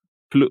här.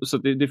 Så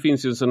det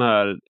finns ju en sån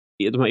här,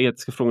 de här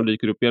etiska frågorna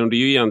dyker upp igen. Och det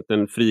är ju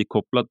egentligen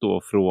frikopplat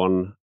då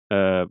från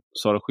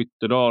Sara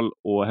Skyttedal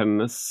och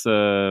hennes,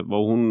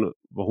 vad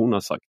hon har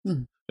sagt.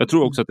 Jag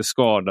tror också att det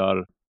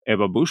skadar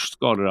Ebba Busch,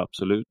 skadar det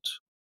absolut.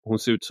 Hon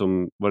ser ut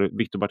som, var det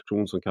Viktor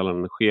Bartkron som kallar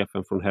henne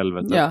chefen från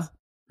helvetet. Ja.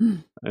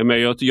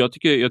 Men jag har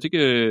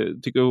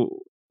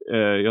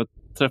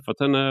träffat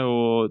henne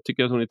och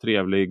tycker att hon är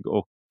trevlig.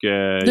 Och,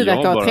 du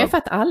verkar ha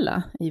träffat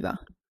alla, Ivar.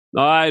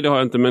 Nej, det har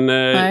jag inte. Men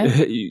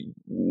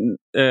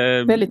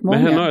väldigt många.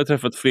 Men henne har jag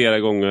träffat flera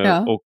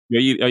gånger och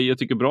jag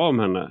tycker bra om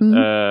henne.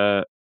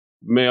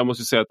 Men jag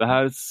måste säga att det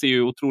här ser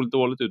ju otroligt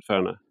dåligt ut för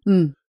henne.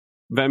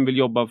 Vem vill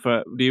jobba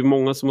för... Det är ju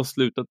många som har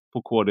slutat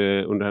på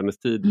KD under hennes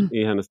tid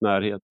i hennes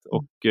närhet.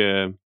 Och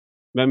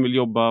vem vill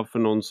jobba för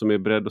någon som är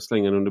beredd att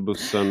slänga den under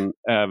bussen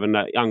även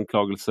när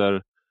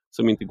anklagelser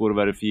som inte går att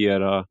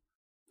verifiera.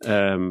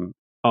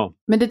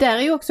 Men det där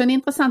är ju också en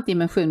intressant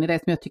dimension i det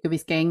som jag tycker vi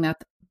ska ägna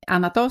ett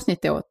annat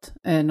avsnitt åt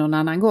någon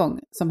annan gång,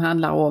 som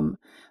handlar om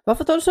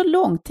varför tar det så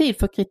lång tid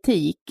för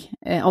kritik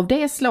av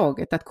det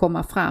slaget att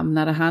komma fram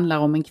när det handlar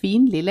om en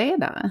kvinnlig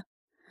ledare.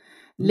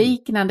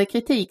 Liknande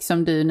kritik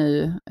som du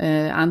nu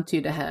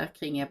antydde här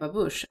kring Ebba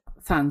Busch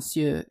fanns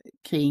ju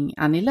kring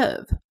Annie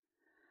Lööf.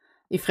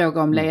 I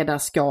fråga om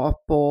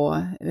ledarskap och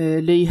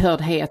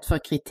lyhördhet för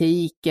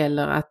kritik,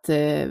 eller att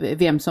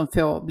vem som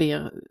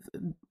blir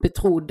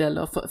betrodd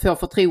eller får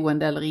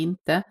förtroende eller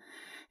inte.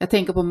 Jag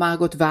tänker på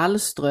Margot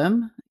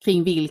Wallström,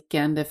 kring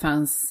vilken det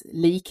fanns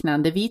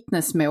liknande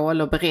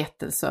vittnesmål och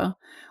berättelser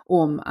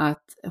om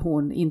att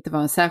hon inte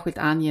var en särskilt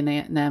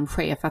angenäm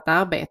chef att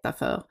arbeta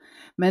för.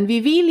 Men vi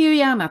vill ju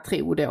gärna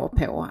tro då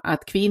på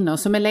att kvinnor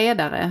som är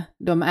ledare,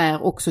 de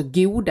är också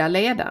goda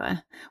ledare.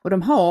 Och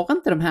de har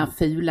inte de här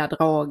fula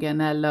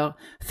dragen eller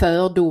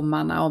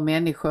fördomarna om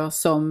människor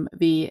som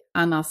vi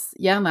annars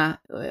gärna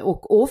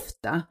och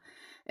ofta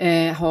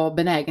har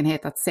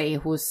benägenhet att se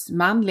hos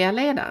manliga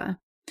ledare.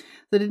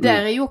 Så det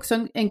där är ju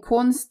också en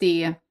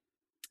konstig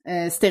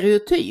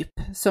stereotyp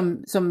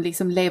som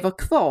liksom lever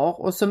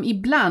kvar och som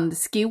ibland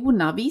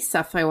skonar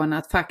vissa från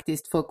att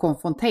faktiskt få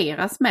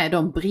konfronteras med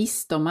de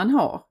brister man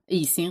har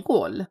i sin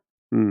roll.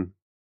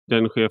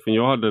 Den chefen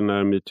jag hade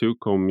när MeToo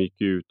kom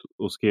gick ut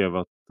och skrev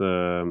att,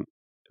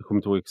 jag kommer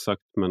inte ihåg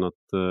exakt, men att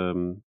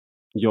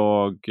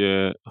jag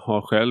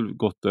har själv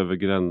gått över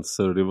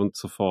gränser och det var inte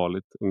så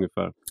farligt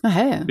ungefär.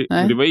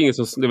 Det var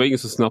ingen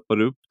som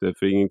snappade upp det,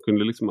 för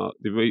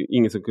det var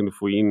ingen som kunde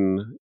få in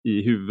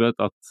i huvudet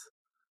att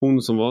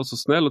hon som var så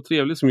snäll och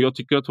trevlig som jag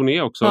tycker att hon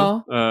är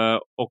också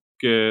och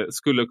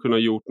skulle kunna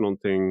gjort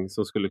någonting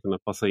som skulle kunna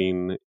passa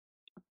in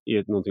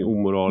i någonting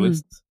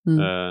omoraliskt.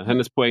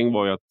 Hennes poäng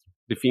var ju att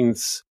det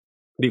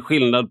är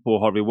skillnad på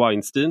Harvey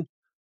Weinstein,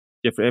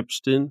 Jeffrey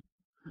Epstein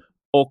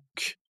och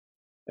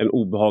en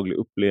obehaglig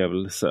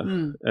upplevelse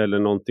eller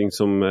någonting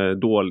som är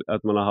dåligt,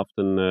 att man har haft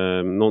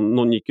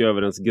någon gick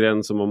över ens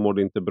gräns och man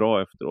mådde inte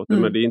bra efteråt.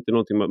 Men det är inte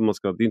någonting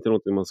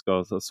man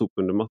ska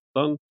sopa under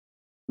mattan,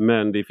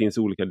 men det finns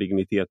olika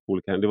dignitet på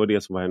olika. Det var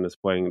det som var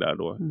hennes poäng där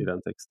då i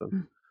den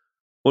texten.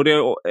 Och det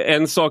är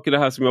en sak i det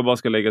här som jag bara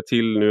ska lägga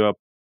till nu,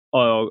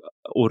 har jag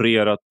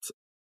orerat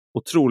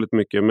otroligt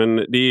mycket, men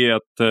det är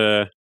att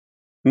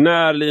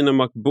när Lina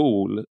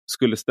McBool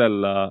skulle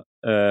ställa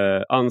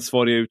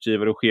ansvariga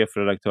utgivare och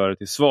chefredaktörer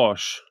till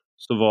svars,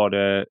 så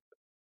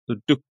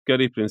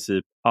duckade i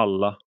princip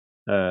alla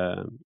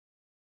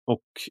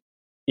och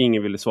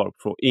ingen ville svara på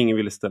frågor, ingen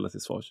ville ställa till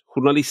svars.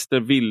 Journalister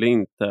ville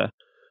inte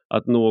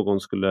att någon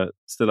skulle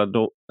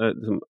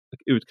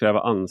utkräva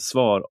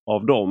ansvar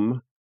av dem.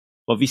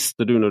 Vad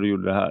visste du när du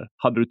gjorde det här?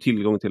 Hade du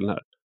tillgång till den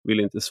här?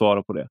 Ville inte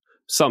svara på det.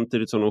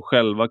 Samtidigt som de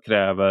själva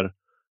kräver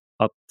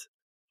att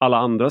alla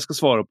andra ska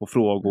svara på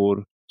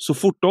frågor. Så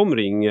fort de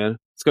ringer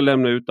ska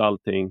lämna ut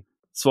allting.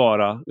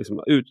 Svara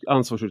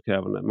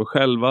ansvarsutkrävande. Men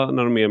själva,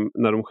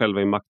 när de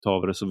själva är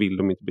makthavare, så vill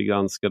de inte bli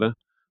granskade.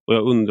 Och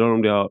jag undrar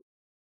om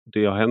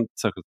det har hänt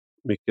särskilt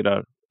mycket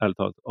där.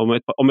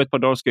 Om ett par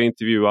dagar ska jag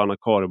intervjua Anna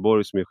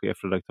Kareborg som är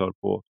chefredaktör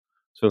på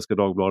Svenska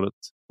Dagbladet.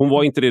 Hon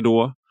var inte det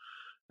då.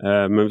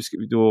 Men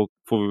då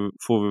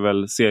får vi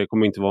väl se. Det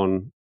kommer inte vara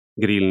en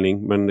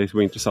grillning, men det ska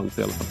vara intressant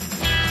i alla fall.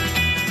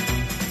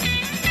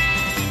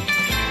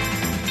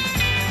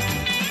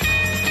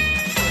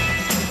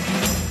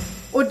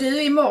 Och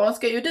imorgon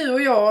ska ju du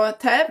och jag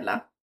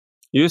tävla.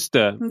 Just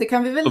det. Det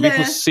kan vi väl... Och vi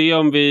får se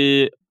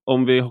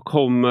om vi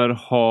kommer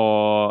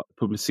ha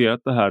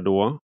publicerat det här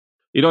då.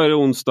 Idag är det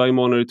onsdag,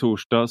 imorgon är det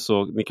torsdag,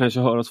 så ni kanske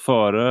hör oss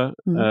före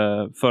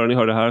ni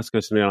hör det här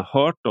ska ni redan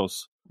ha hört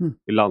oss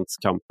i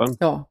landskampen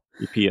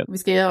i P1. Vi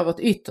ska göra vårt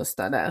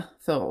yttersta där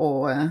för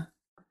att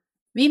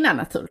vinna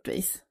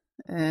naturligtvis.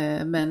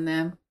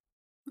 Men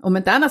om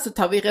inte annars så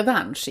tar vi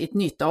revansch i ett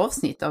nytt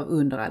avsnitt av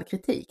Under all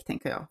kritik,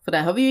 tänker jag. För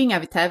där har vi ju inga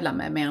vi tävlar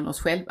med mer än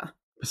oss själva.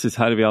 Precis,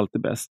 här är vi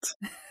alltid bäst.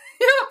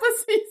 Ja,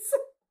 precis.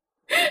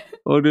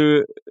 Och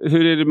du,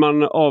 hur är det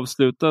man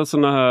avslutar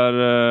såna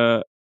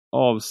här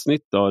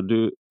avsnitt då?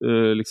 Du,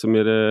 liksom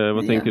är det,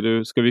 vad tänker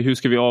du? Hur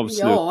ska vi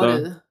avsluta? Ja,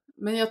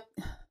 men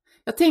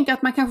jag tänker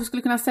att man kanske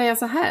skulle kunna säga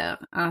så här,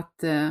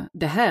 att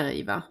det här,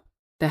 Ivar,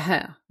 det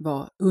här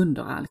var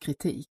under all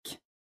kritik.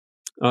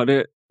 Ja,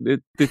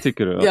 det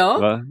tycker du. Ja,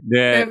 va?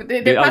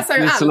 Det passar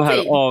ju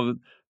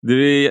alltid.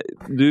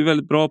 Du är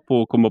väldigt bra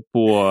på att komma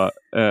på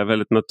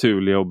väldigt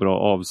naturliga och bra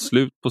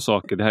avslut på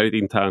saker. Det här är ett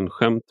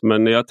internskämt,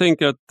 men jag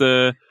tänker att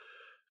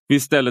vi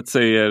istället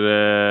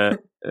säger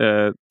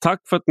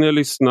tack för att ni har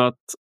lyssnat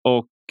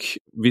och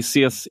vi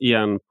ses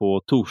igen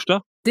på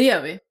torsdag. Det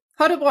gör vi.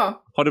 Ha det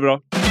bra. Ha det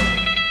bra.